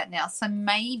people say that now, so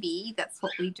maybe that's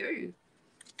what we do.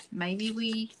 Maybe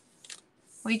we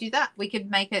do that. We could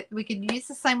make it, we could use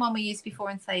the same one we used before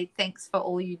and say thanks for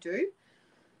all you do.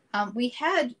 We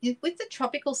had, with the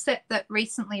tropical set that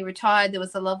recently retired, there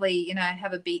was a lovely,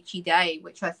 have a beachy day,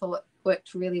 which I thought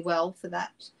worked really well for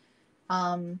that.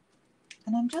 And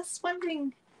I'm just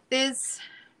wondering, there's,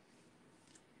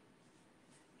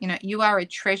 you are a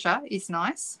treasure is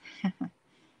nice.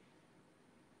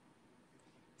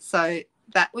 So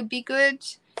that would be good.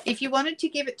 If you wanted to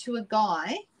give it to a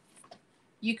guy,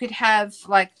 you could have,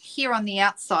 like here on the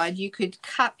outside, you could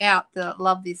cut out the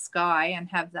love this guy and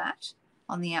have that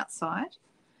on the outside.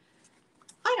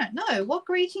 I don't know. What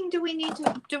greeting do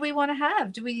we want to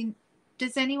have?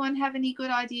 Does anyone have any good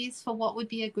ideas for what would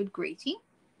be a good greeting?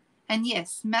 And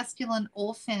yes, masculine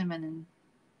or feminine.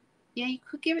 Yeah, you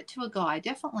could give it to a guy,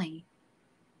 definitely.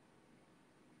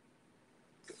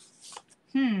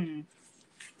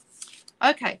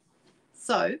 Okay,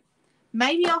 so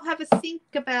maybe I'll have a think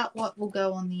about what will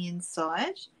go on the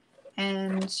inside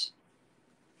and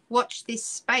watch this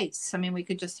space. I mean, we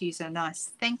could just use a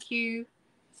nice thank you,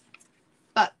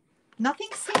 but nothing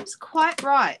seems quite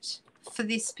right for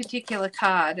this particular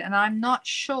card, and I'm not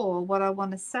sure what I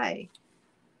want to say.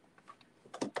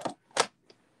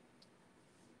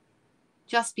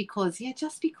 Just because. Yeah,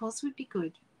 just because would be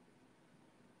good.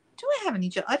 Do I have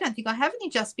any? I don't think I have any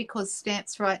just because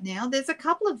stamps right now. There's a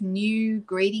couple of new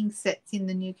greeting sets in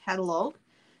the new catalogue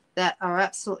that are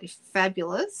absolutely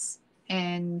fabulous,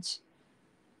 and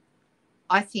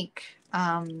I think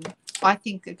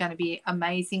they're going to be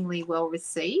amazingly well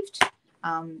received.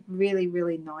 Really,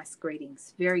 really nice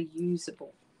greetings. Very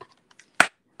usable.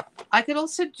 I could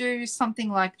also do something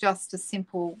like just a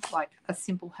simple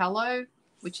hello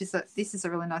which is this is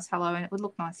a really nice hello, and it would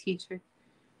look nice here too.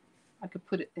 I could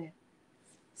put it there.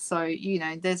 So, you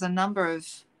know, there's a number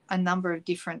of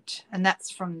different, and that's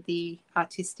from the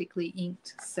artistically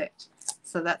inked set.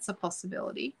 So that's a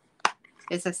possibility.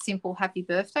 There's a simple happy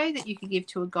birthday that you could give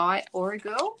to a guy or a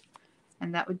girl,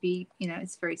 and that would be, you know,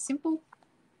 it's very simple.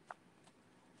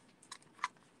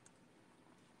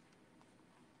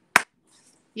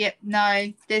 Yep,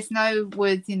 no, there's no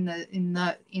words in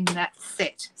that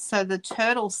set. So the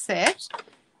turtle set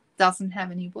doesn't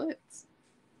have any words.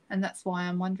 And that's why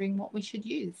I'm wondering what we should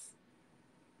use.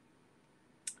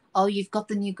 Oh, you've got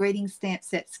the new greeting stamp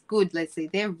sets. Good, Leslie.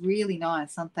 They're really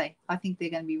nice, aren't they? I think they're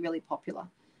going to be really popular.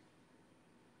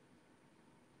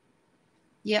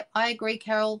 Yep, I agree,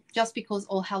 Carol, just because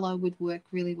all hello would work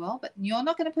really well. But you're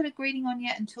not going to put a greeting on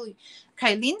yet until you...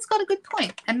 Okay, Lynn's got a good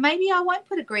point. And maybe I won't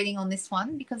put a greeting on this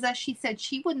one because, as she said,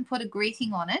 she wouldn't put a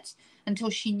greeting on it until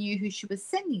she knew who she was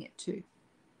sending it to.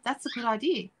 That's a good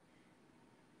idea.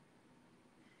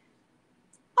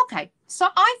 Okay, so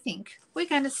I think we're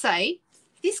going to say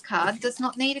this card does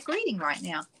not need a greeting right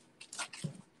now.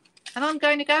 And I'm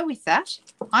going to go with that.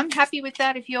 I'm happy with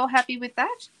that if you're happy with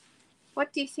that.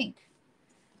 What do you think?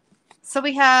 So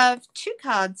we have 2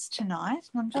 cards tonight.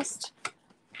 And I'm just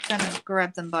going to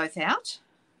grab them both out.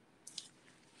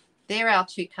 There are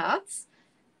 2 cards.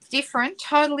 Different,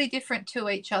 totally different to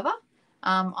each other.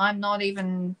 I'm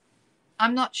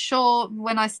not sure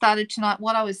when I started tonight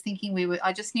what I was thinking.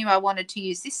 I just knew I wanted to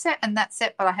use this set and that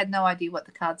set, but I had no idea what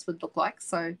the cards would look like.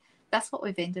 So that's what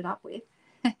we've ended up with.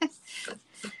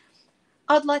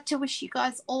 I'd like to wish you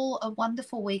guys all a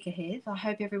wonderful week ahead. I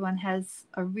hope everyone has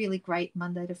a really great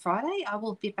Monday to Friday. I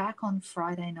will be back on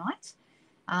Friday night.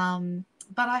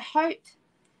 But I hope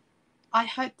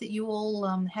that you all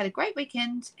had a great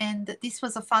weekend and that this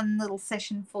was a fun little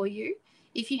session for you.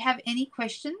 If you have any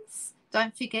questions,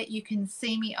 don't forget you can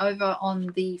see me over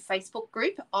on the Facebook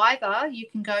group. Either you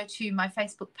can go to my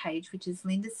Facebook page, which is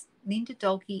Linda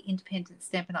Dolke Independent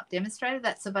Stampin' Up Demonstrator.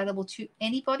 That's available to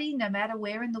anybody, no matter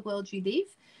where in the world you live.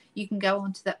 You can go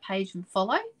onto that page and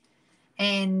follow.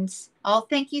 And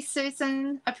thank you,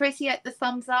 Susan. Appreciate the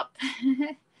thumbs up.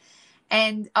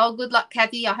 And good luck,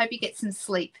 Kathy. I hope you get some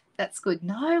sleep. That's good.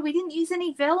 No, we didn't use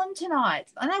any vellum tonight.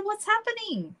 I know what's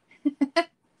happening.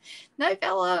 No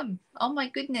vellum. Oh, my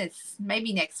goodness.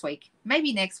 Maybe next week.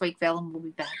 Maybe next week vellum will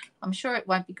be back. I'm sure it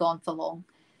won't be gone for long.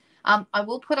 I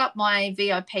will put up my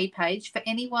VIP page for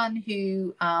anyone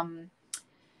who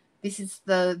this is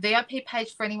the VIP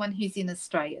page for anyone who's in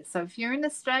Australia. So if you're in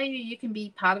Australia, you can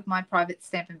be part of my private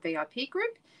Stampin' VIP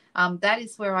group. That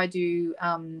is where I do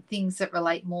things that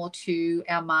relate more to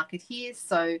our market here.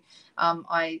 So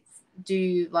I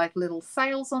do like little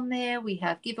sales on there. We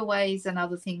have giveaways and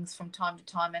other things from time to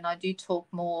time, and I do talk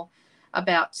more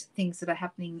about things that are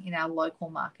happening in our local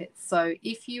markets. So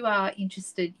if you are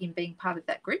interested in being part of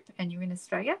that group and you're in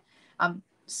Australia,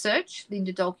 search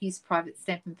Linda Dolke's private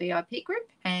Stampin' VIP group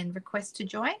and request to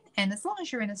join. And as long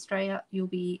as you're in Australia, you'll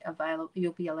be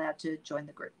allowed to join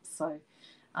the group. So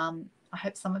I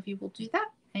hope some of you will do that.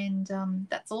 And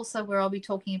that's also where I'll be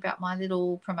talking about my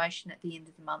little promotion at the end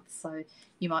of the month. So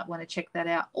you might want to check that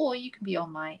out, or you can be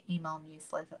on my email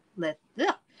newsletter list.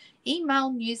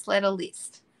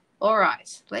 All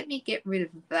right, let me get rid of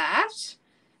that.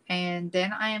 And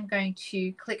then I am going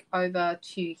to click over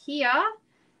to here.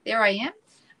 There I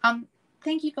am.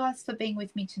 Thank you guys for being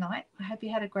with me tonight. I hope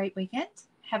you had a great weekend.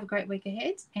 Have a great week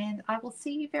ahead, and I will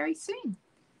see you very soon.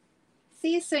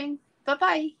 See you soon.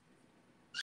 Bye-bye.